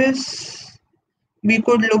before this, we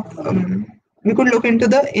could look into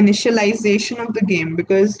the initialization of the game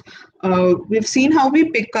because we've seen how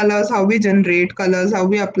we pick colors, how we generate colors, how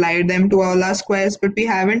we apply them to all our squares, but we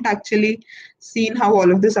haven't actually seen how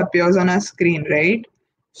all of this appears on our screen, right?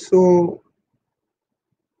 So,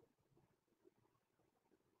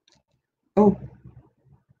 oh,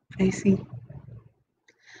 I see.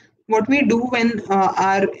 What we do when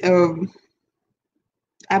our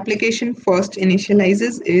application first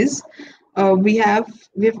initializes is we've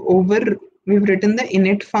written the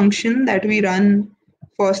init function that we run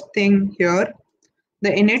first thing here. The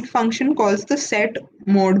init function calls the set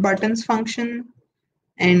mode buttons function,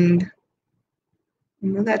 and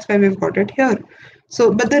that's why we've got it here.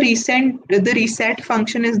 So, but the reset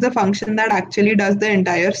function is the function that actually does the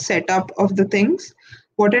entire setup of the things.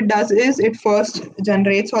 What it does is it first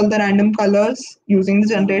generates all the random colors using the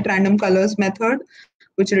generate random colors method,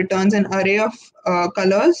 which returns an array of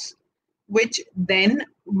colors, which then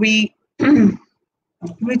we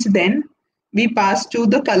pass to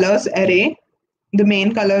the colors array, the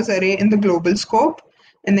main colors array in the global scope,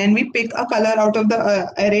 and then we pick a color out of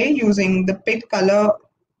the array using the pick color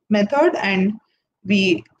method, and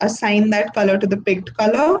we assign that color to the picked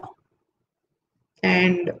color,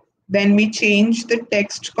 and then we change the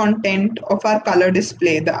text content of our color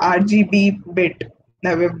display, the RGB bit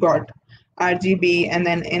that we've got, RGB, and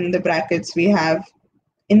then in the brackets we have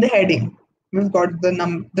in the heading we've got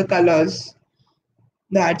the colors,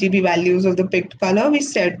 the RGB values of the picked color. We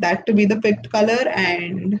set that to be the picked color,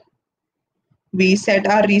 and we set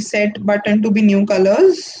our reset button to be new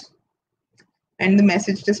colors and the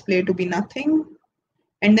message display to be nothing.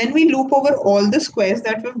 And then we loop over all the squares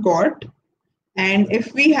that we've got. And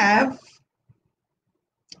if we have,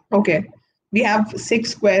 okay, we have 6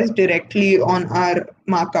 squares directly on our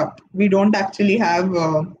markup. We don't actually have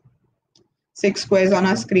 6 squares on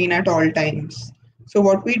our screen at all times. So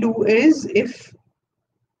what we do is, if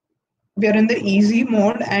we are in the easy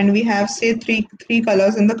mode and we have say three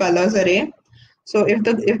colors in the colors array, so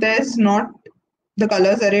if there's not, the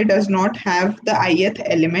colors array does not have the ith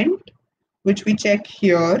element, which we check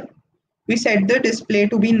here, we set the display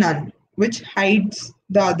to be none, which hides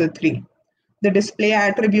the other 3. The display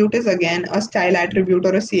attribute is again a style attribute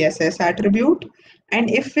or a CSS attribute, and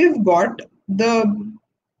if we've got the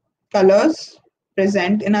colors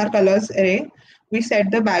present in our colors array, we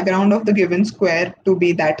set the background of the given square to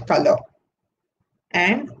be that color,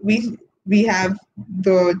 and we have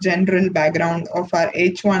the general background of our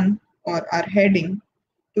h1 or our heading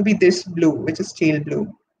to be this blue, which is steel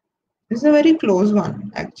blue. This is a very close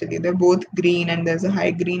one actually. They're both green and there's a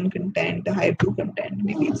high green content, a high blue content.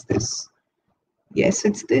 Maybe it's this. Yes,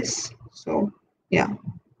 it's this. So yeah.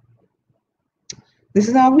 This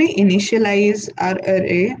is how we initialize our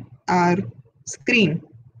array, our screen,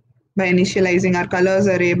 by initializing our colors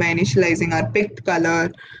array, by initializing our picked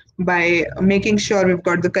color, by making sure we've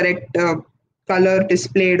got the correct color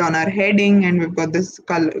displayed on our heading, and we've got this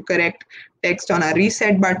correct text on our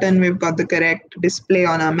reset button, we've got the correct display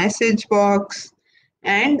on our message box,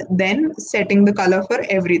 and then setting the color for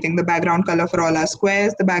everything, the background color for all our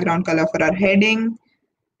squares, the background color for our heading.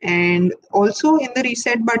 And also in the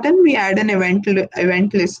reset button, we add an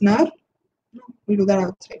event listener we'll do that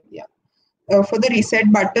outside. Yeah. For the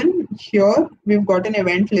reset button, here we've got an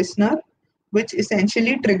event listener, which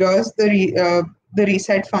essentially triggers the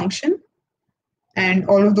reset function, and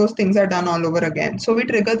all of those things are done all over again. So we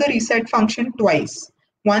trigger the reset function twice.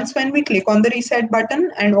 Once when we click on the reset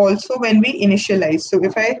button, and also when we initialize. So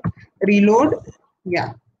if I reload,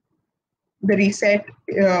 yeah, the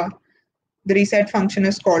reset function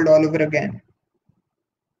is called all over again.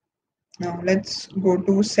 Now let's go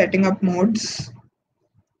to setting up modes.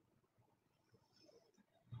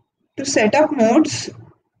 To set up modes,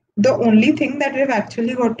 the only thing that we've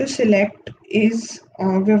actually got to select is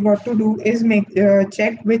we've got to do is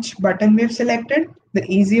check which button we've selected, the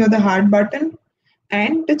easy or the hard button,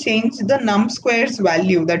 and to change the num squares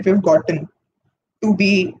value that we've gotten to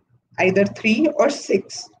be either 3 or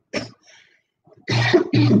 6.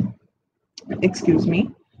 Excuse me.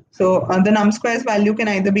 So the num squares value can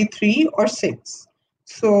either be 3 or 6.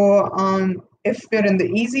 So if we're in the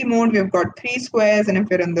easy mode, we've got 3 squares, and if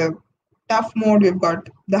we're in the tough mode, we've got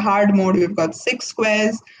the hard mode, we've got 6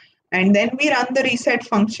 squares. And then we run the reset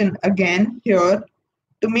function again here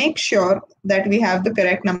to make sure that we have the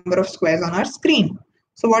correct number of squares on our screen.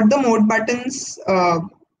 So what the mode buttons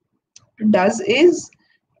does is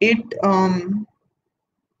the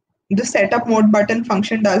setup mode button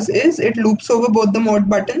function does is it loops over both the mode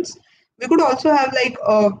buttons. We could also have like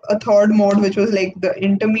a third mode, which was like the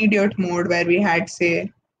intermediate mode, where we had,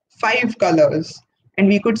 say, 5 colors, and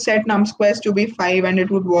we could set num squares to be 5 and it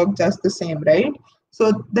would work just the same, right?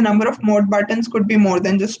 So the number of mode buttons could be more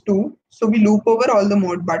than just 2. So we loop over all the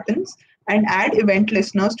mode buttons and add event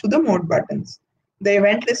listeners to the mode buttons. The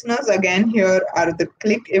event listeners again here are the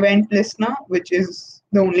click event listener, which is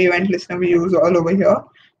the only event listener we use all over here.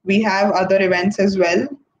 We have other events as well,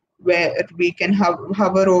 where we can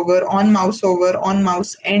hover over, on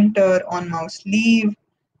mouse enter, on mouse leave.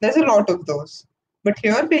 There's a lot of those. But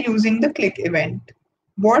here we're using the click event.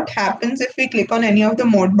 What happens if we click on any of the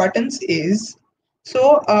mode buttons is,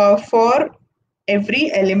 so for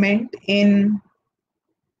every element in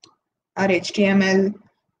our HTML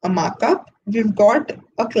markup, we've got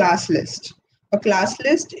a class list. A class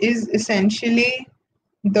list is essentially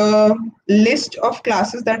the list of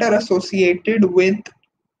classes that are associated with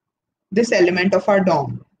this element of our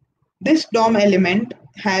DOM. This DOM element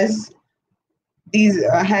has the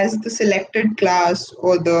selected class,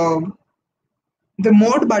 or the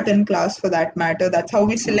mode button class for that matter. That's how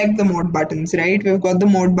we select the mode buttons, right? We've got the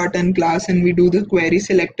mode button class and we do the query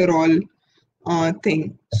selector all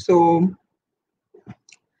thing. So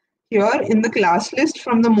here in the class list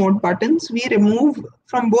from the mode buttons, we remove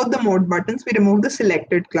from both the mode buttons, we remove the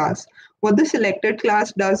selected class. What the selected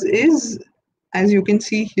class does is, as you can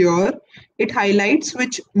see here, it highlights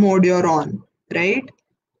which mode you're on, right?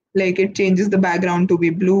 Like it changes the background to be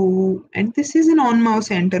blue, and this is an on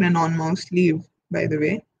mouse enter and on mouse leave, by the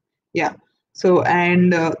way. Yeah. So,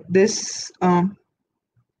 and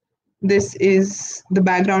this is the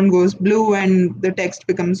background goes blue and the text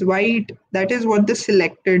becomes white. That is what the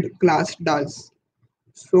selected class does.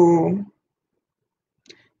 So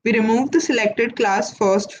we remove the selected class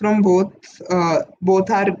first from both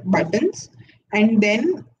our buttons, and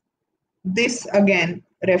then this again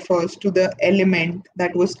refers to the element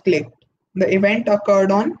that was clicked. The event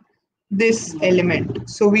occurred on this element.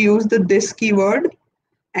 So we use the this keyword,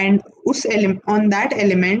 and on that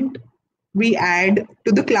element, we add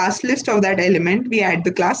to the class list of that element, we add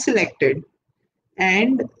the class selected,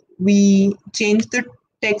 and we change the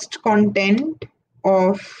text content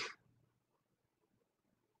of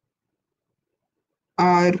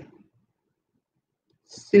our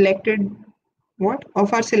selected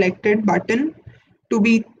button to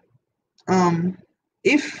be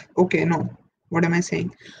what am I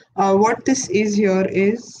saying? What this is here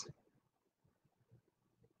is,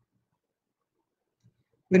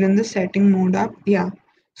 we're in the setting mode up. Yeah.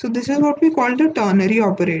 So this is what we call the ternary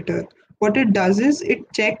operator. What it does is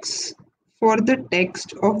it checks for the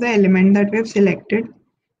text of the element that we have selected.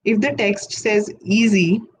 If the text says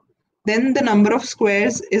easy, then the number of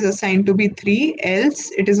squares is assigned to be 3, else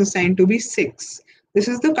it is assigned to be 6. This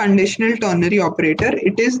is the conditional ternary operator.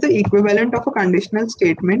 It is the equivalent of a conditional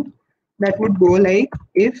statement that would go like,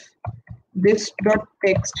 if this dot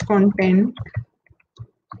text content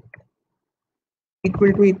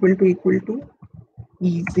equal to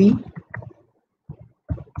easy,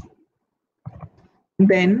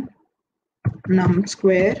 then num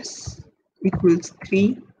squares equals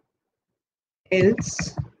 3,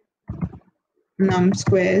 else num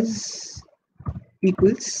squares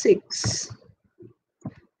equals 6.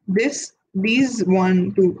 These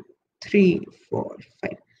 1, 2, 3, 4,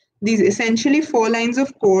 5. these essentially 4 lines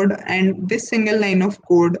of code, and this single line of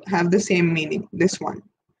code have the same meaning, this one.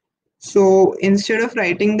 So instead of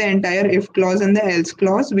writing the entire if clause and the else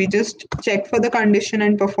clause, we just check for the condition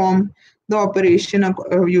and perform the operation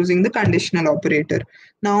using the conditional operator.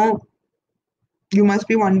 Now, you must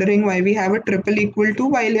be wondering why we have a triple equal to,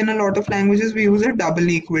 while in a lot of languages we use a double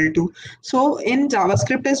equal to. So in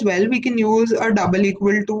JavaScript as well, we can use a double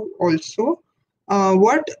equal to also.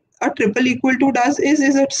 What a triple equal to does is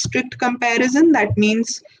a strict comparison. That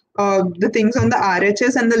means the things on the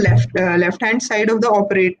RHS and the left hand side of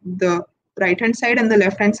the right hand side and the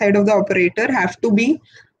left hand side of the operator have to be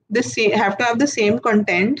the same, have to have the same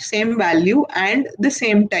content, same value, and the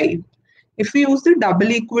same type. If we use the double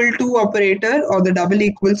equal to operator or the double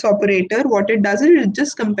equals operator, what it does is it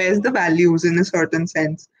just compares the values in a certain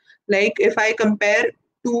sense. Like if I compare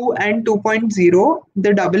 2 and 2.0,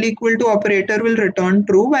 the double equal to operator will return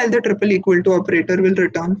true while the triple equal to operator will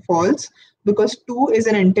return false, because 2 is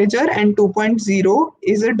an integer and 2.0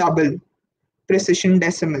 is a double precision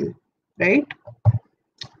decimal, right?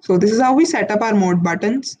 So this is how we set up our mode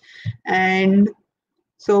buttons. And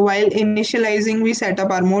so while initializing, we set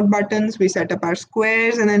up our mode buttons, we set up our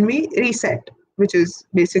squares, and then we reset, which is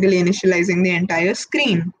basically initializing the entire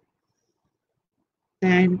screen.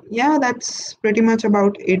 And yeah, that's pretty much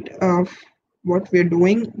about it of what we're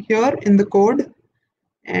doing here in the code.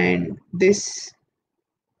 And this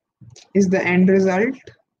is the end result.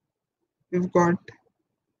 We've got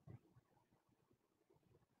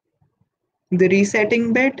the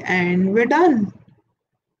resetting bit and we're done.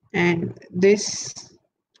 And this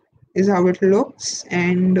is how it looks.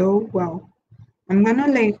 And oh wow, I'm gonna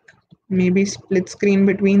like maybe split screen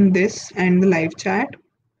between this and the live chat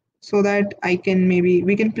so that we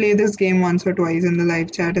can play this game once or twice in the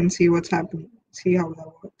live chat and see what's happening, see how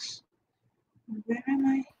that works. Where am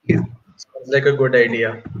I? Here. Sounds like a good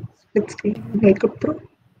idea. Split screen like a pro.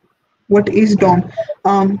 What is DOM?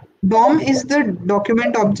 DOM is the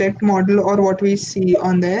document object model, or what we see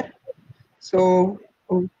on there. So,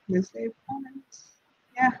 oh, there's the comments.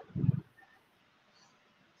 Yeah.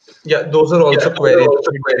 Yeah, those are also queries.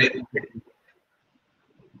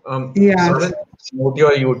 Yeah. Simran, mute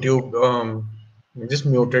your YouTube. Just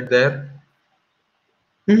mute it there.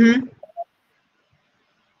 Mm-hmm.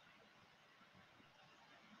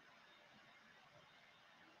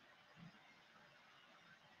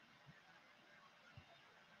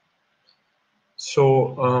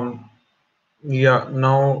 So, yeah,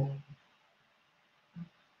 now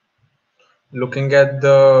looking at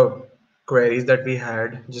the queries that we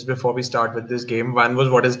had just before we start with this game, one was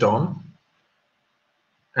what is DOM?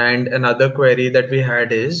 And another query that we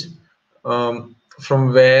had is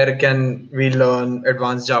from where can we learn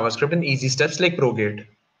advanced JavaScript in easy steps like Progate?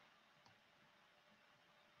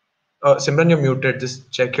 Simran, you're muted.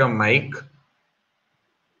 Just check your mic.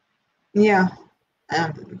 Yeah.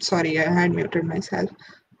 Sorry, I had muted myself.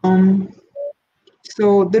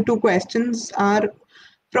 So the two questions are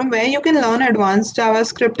from where you can learn advanced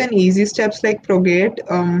JavaScript and easy steps like Progate.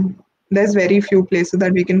 There's very few places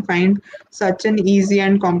that we can find such an easy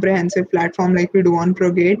and comprehensive platform like we do on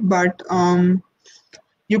Progate, but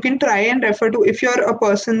you can try and refer to, if you're a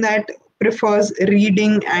person that prefers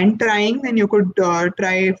reading and trying, then you could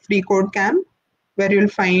try Free Code Camp, where you'll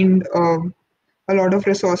find a lot of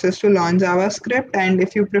resources to learn JavaScript. And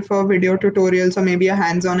if you prefer video tutorials or maybe a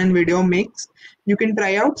hands-on and video mix, you can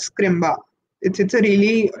try out Scrimba. It's a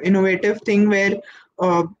really innovative thing where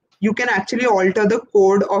you can actually alter the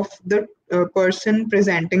code of the person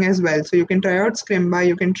presenting as well. So you can try out Scrimba,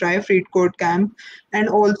 you can try Free Code Camp, and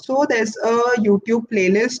also there's a YouTube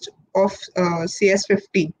playlist of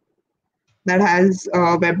CS50 that has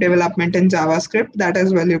web development in JavaScript, that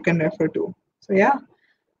as well you can refer to. So yeah,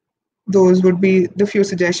 those would be the few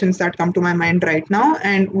suggestions that come to my mind right now.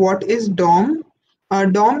 And what is DOM?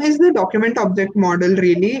 DOM is the document object model,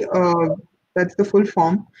 really. That's the full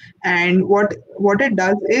form. And what it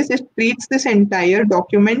does is it treats this entire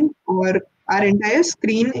document, or our entire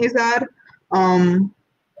screen is an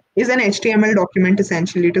HTML document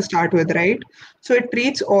essentially to start with, right? So it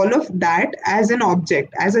treats all of that as an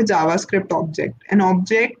object, as a JavaScript object. An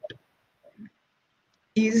object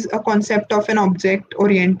is a concept of an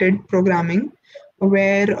object-oriented programming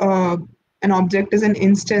where an object is an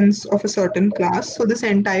instance of a certain class. So this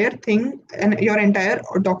entire thing and your entire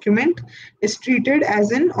document is treated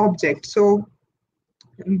as an object. So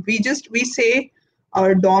we say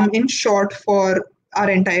our DOM in short for our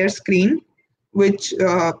entire screen, which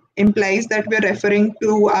implies that we're referring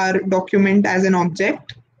to our document as an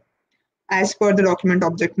object as per the document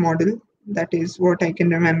object model. That is what I can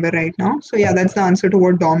remember right now. So yeah, that's the answer to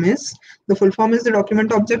what DOM is. The full form is the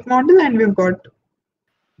document object model, and we've got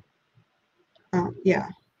yeah.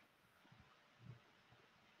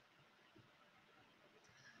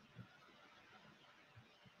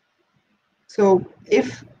 So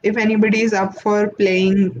if anybody is up for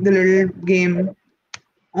playing the little game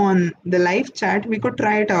on the live chat, we could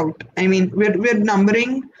try it out. I mean, we're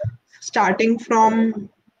numbering starting from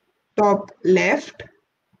top left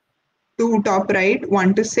to top right,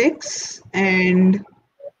 1 to 6, and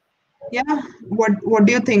yeah, what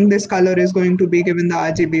do you think this color is going to be given the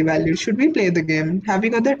RGB value? Should we play the game? Have we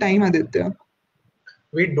got the time, Aditya?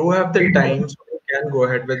 We do have the time, so we can go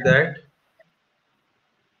ahead with that.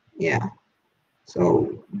 Yeah.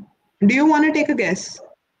 So, do you want to take a guess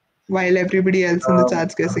while everybody else in the Um,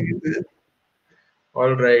 chat's guessing as well?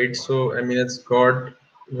 all right, so I mean, it's got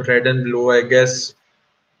red and blue. I guess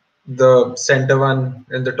the center one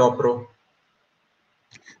in the top row.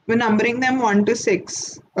 We're numbering them 1 to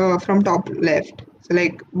 6 from top left. So,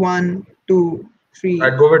 like 1, 2, 3.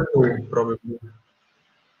 I'd go with two, probably.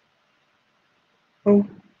 Oh,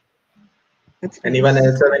 that's Anyone nice.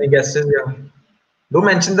 else have any guesses? Yeah. Do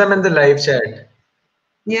mention them in the live chat.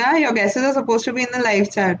 Yeah, your guesses are supposed to be in the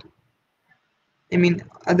live chat. I mean,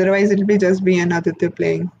 otherwise it'll be just me and Aditya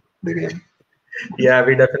playing the game. Yeah,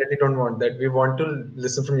 we definitely don't want that. We want to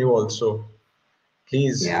listen from you also.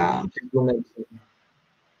 Please, Yeah. please do mention.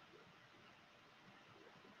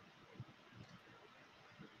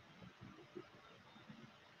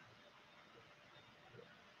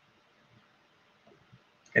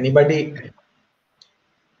 Anybody?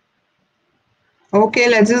 Okay,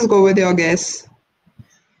 let's just go with your guess.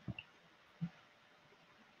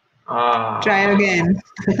 Try Ah, again.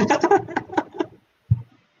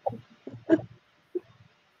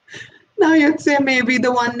 Now you'd say maybe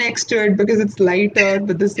the one next to it because it's lighter,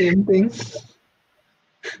 but the same thing.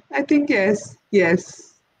 I think yes.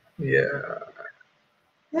 Yes. yeah,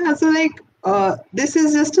 Yeah, so like this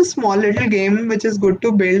is just a small little game which is good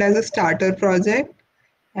to build as a starter project.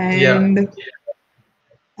 yeah, And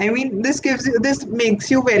I mean this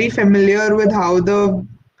makes you very familiar with how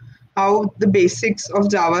the basics of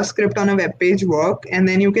JavaScript on a web page work, and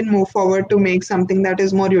then you can move forward to make something that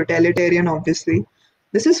is more utilitarian, obviously.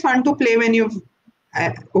 This is fun to play when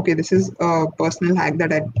okay, this is a personal hack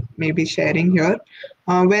that I may be sharing here.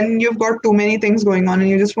 When you've got too many things going on and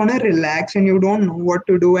you just want to relax and you don't know what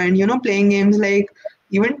to do, and playing games like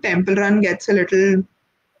even Temple Run gets a little,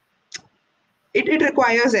 it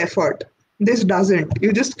requires effort. This doesn't.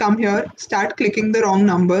 You just come here, start clicking the wrong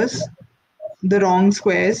numbers, the wrong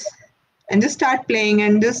squares, and just start playing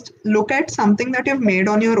and just look at something that you've made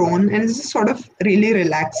on your own, and it's just sort of really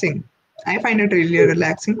relaxing. I find it really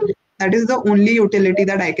relaxing. That is the only utility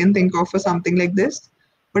that I can think of for something like this.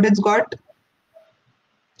 But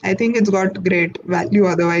I think it's got great value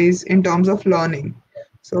otherwise in terms of learning.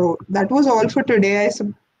 So that was all for today.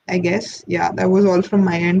 I guess. Yeah, that was all from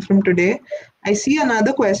my end from today. I see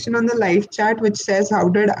another question on the live chat which says, how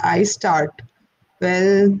did I start?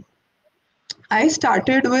 Well, I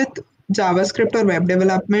started with JavaScript or web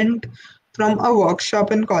development from a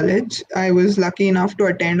workshop in college. I was lucky enough to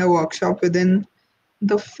attend a workshop within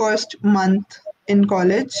the first month in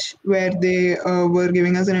college where they were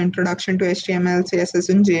giving us an introduction to HTML, CSS,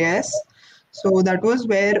 and JS. So that was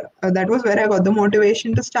where I got the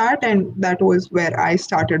motivation to start, and that was where I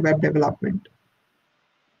started web development.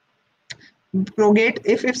 Progate,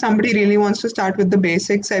 if somebody really wants to start with the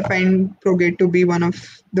basics, I find Progate to be one of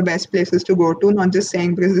the best places to go to, not just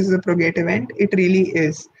saying because this is a Progate event, it really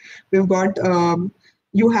is. We've got,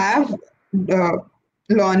 you have uh,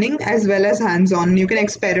 learning as well as hands-on. You can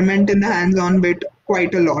experiment in the hands-on bit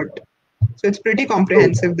quite a lot. So it's pretty true.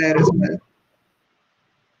 comprehensive there as well.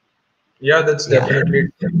 Yeah, that's Yeah. definitely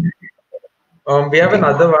true. We have Okay.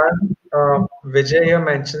 another one. Vijay here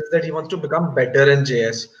mentions that he wants to become better in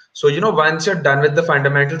JS. So, once you're done with the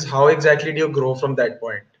fundamentals, how exactly do you grow from that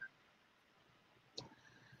point?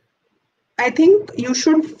 I think you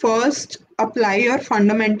should first apply your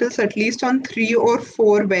fundamentals at least on 3 or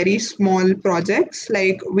 4 very small projects.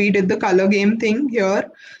 Like we did the color game thing here.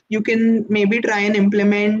 You can maybe try and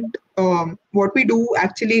implement what we do.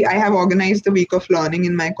 Actually, I have organized the week of learning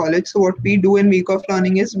in my college. So, what we do in week of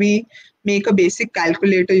learning is we make a basic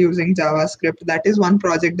calculator using JavaScript. That is one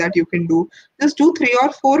project that you can do. Just do 3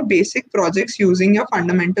 or 4 basic projects using your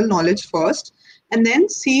fundamental knowledge first, and then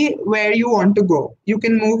see where you want to go. You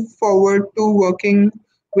can move forward to working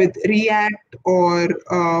with React or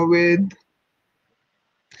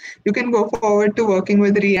you can go forward to working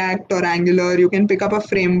with React or Angular. You can pick up a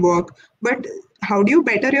framework. But how do you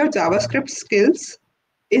better your JavaScript skills?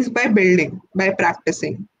 is by building, by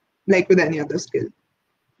practicing, like with any other skill.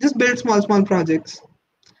 Just build small projects.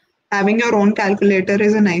 Having your own calculator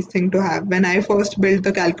is a nice thing to have. When I first built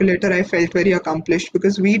the calculator, I felt very accomplished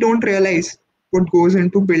because we don't realize what goes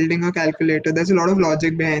into building a calculator. There's a lot of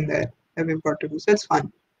logic behind that we've got to do. So it's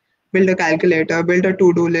fun. Build a calculator, build a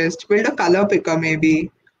to-do list, build a color picker maybe,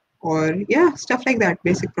 or yeah, stuff like that,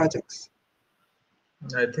 basic projects.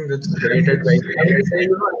 I think that's great advice. I would say,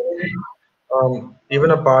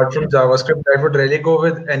 even apart from JavaScript, I would really go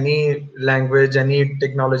with any language, any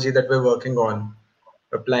technology that we're working on.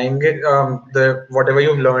 Applying it, the whatever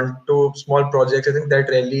you've learned to small projects, I think that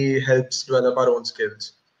really helps develop our own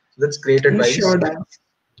skills. So that's great It advice. sure does.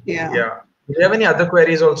 Yeah. Yeah. Do you have any other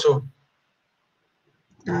queries also?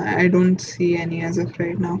 I don't see any as of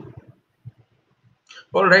right now.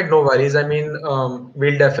 All right, no worries. I mean,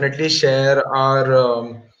 we'll definitely share our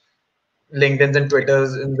LinkedIn's and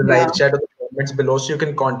Twitter's in the Yeah. live chat or the comments below, so you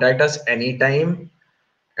can contact us anytime.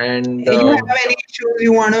 And You have any issues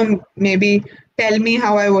you want to maybe tell me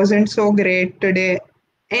how I wasn't so great today?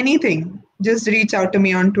 Anything, just reach out to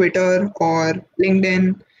me on Twitter or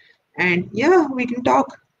LinkedIn, and yeah, we can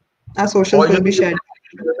talk. Our or socials you will be can shared.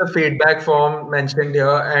 use the feedback form mentioned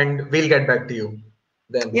here, and we'll get back to you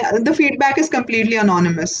then. Yeah, the feedback is completely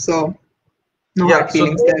anonymous, so no Yeah, hard so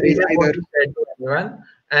feelings no there email either. won't be shared to anyone,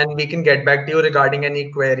 and we can get back to you regarding any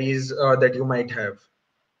queries that you might have.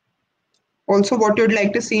 Also, what you'd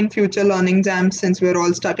like to see in future learning jams since we're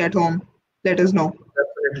all stuck at home, let us know.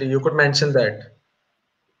 Definitely, you could mention that.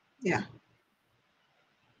 Yeah.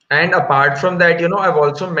 And apart from that, I've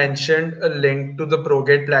also mentioned a link to the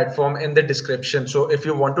Progate platform in the description. So if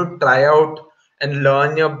you want to try out and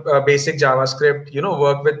learn your basic JavaScript,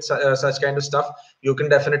 work with such kind of stuff, you can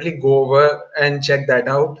definitely go over and check that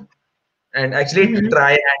out and actually Mhm.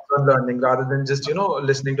 try hands-on learning rather than just,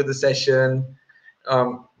 listening to the session.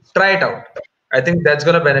 Try it out. I think that's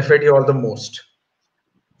going to benefit you all the most.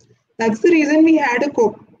 That's the reason we had a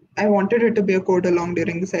code. I wanted it to be a code along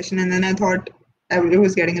during the session, and then I thought it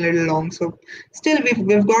was getting a little long. So still,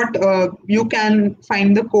 we've got. You can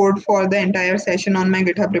find the code for the entire session on my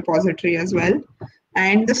GitHub repository as well,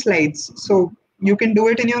 and the slides. So you can do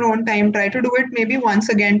it in your own time. Try to do it maybe once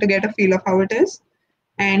again to get a feel of how it is,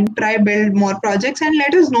 and try build more projects and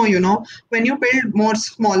let us know. When you build more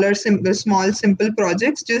small simple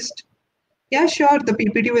projects, just yeah, sure. The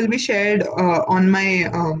PPT will be shared on my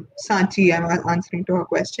Sachi. I'm answering to her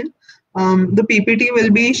question. The PPT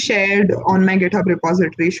will be shared on my GitHub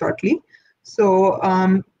repository shortly. So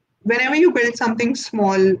whenever you build something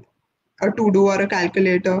small, a to-do or a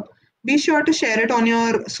calculator, be sure to share it on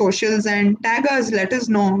your socials and tag us. Let us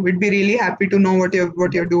know. We'd be really happy to know what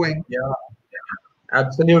you're doing. Yeah,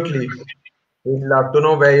 absolutely. We'd love to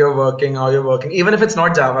know where you're working, how you're working, even if it's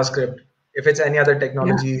not JavaScript, if it's any other Yeah,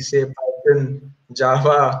 technology, say Python,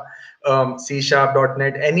 Java, C Sharp,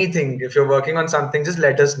 .NET, anything. If you're working on something, just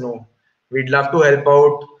let us know. We'd love to help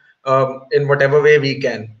out in whatever way we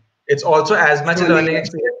can. It's also as much a surely, learning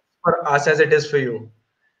experience for us as it is for you.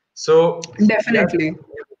 So, yeah. definitely.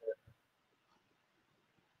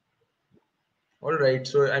 All right.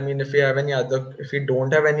 So, I mean, if we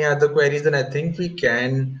don't have any other queries, then I think we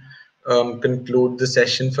can conclude the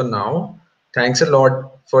session for now. Thanks a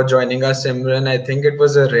lot for joining us, Simran. I think it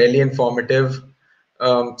was a really informative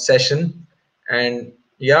session. And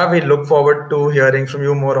yeah, we look forward to hearing from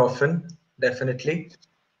you more often. Definitely.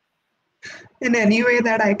 In any way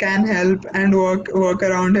that I can help and work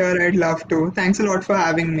around here, I'd love to. Thanks a lot for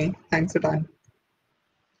having me. Thanks a ton.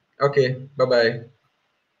 Okay. Bye bye.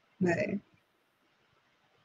 Bye.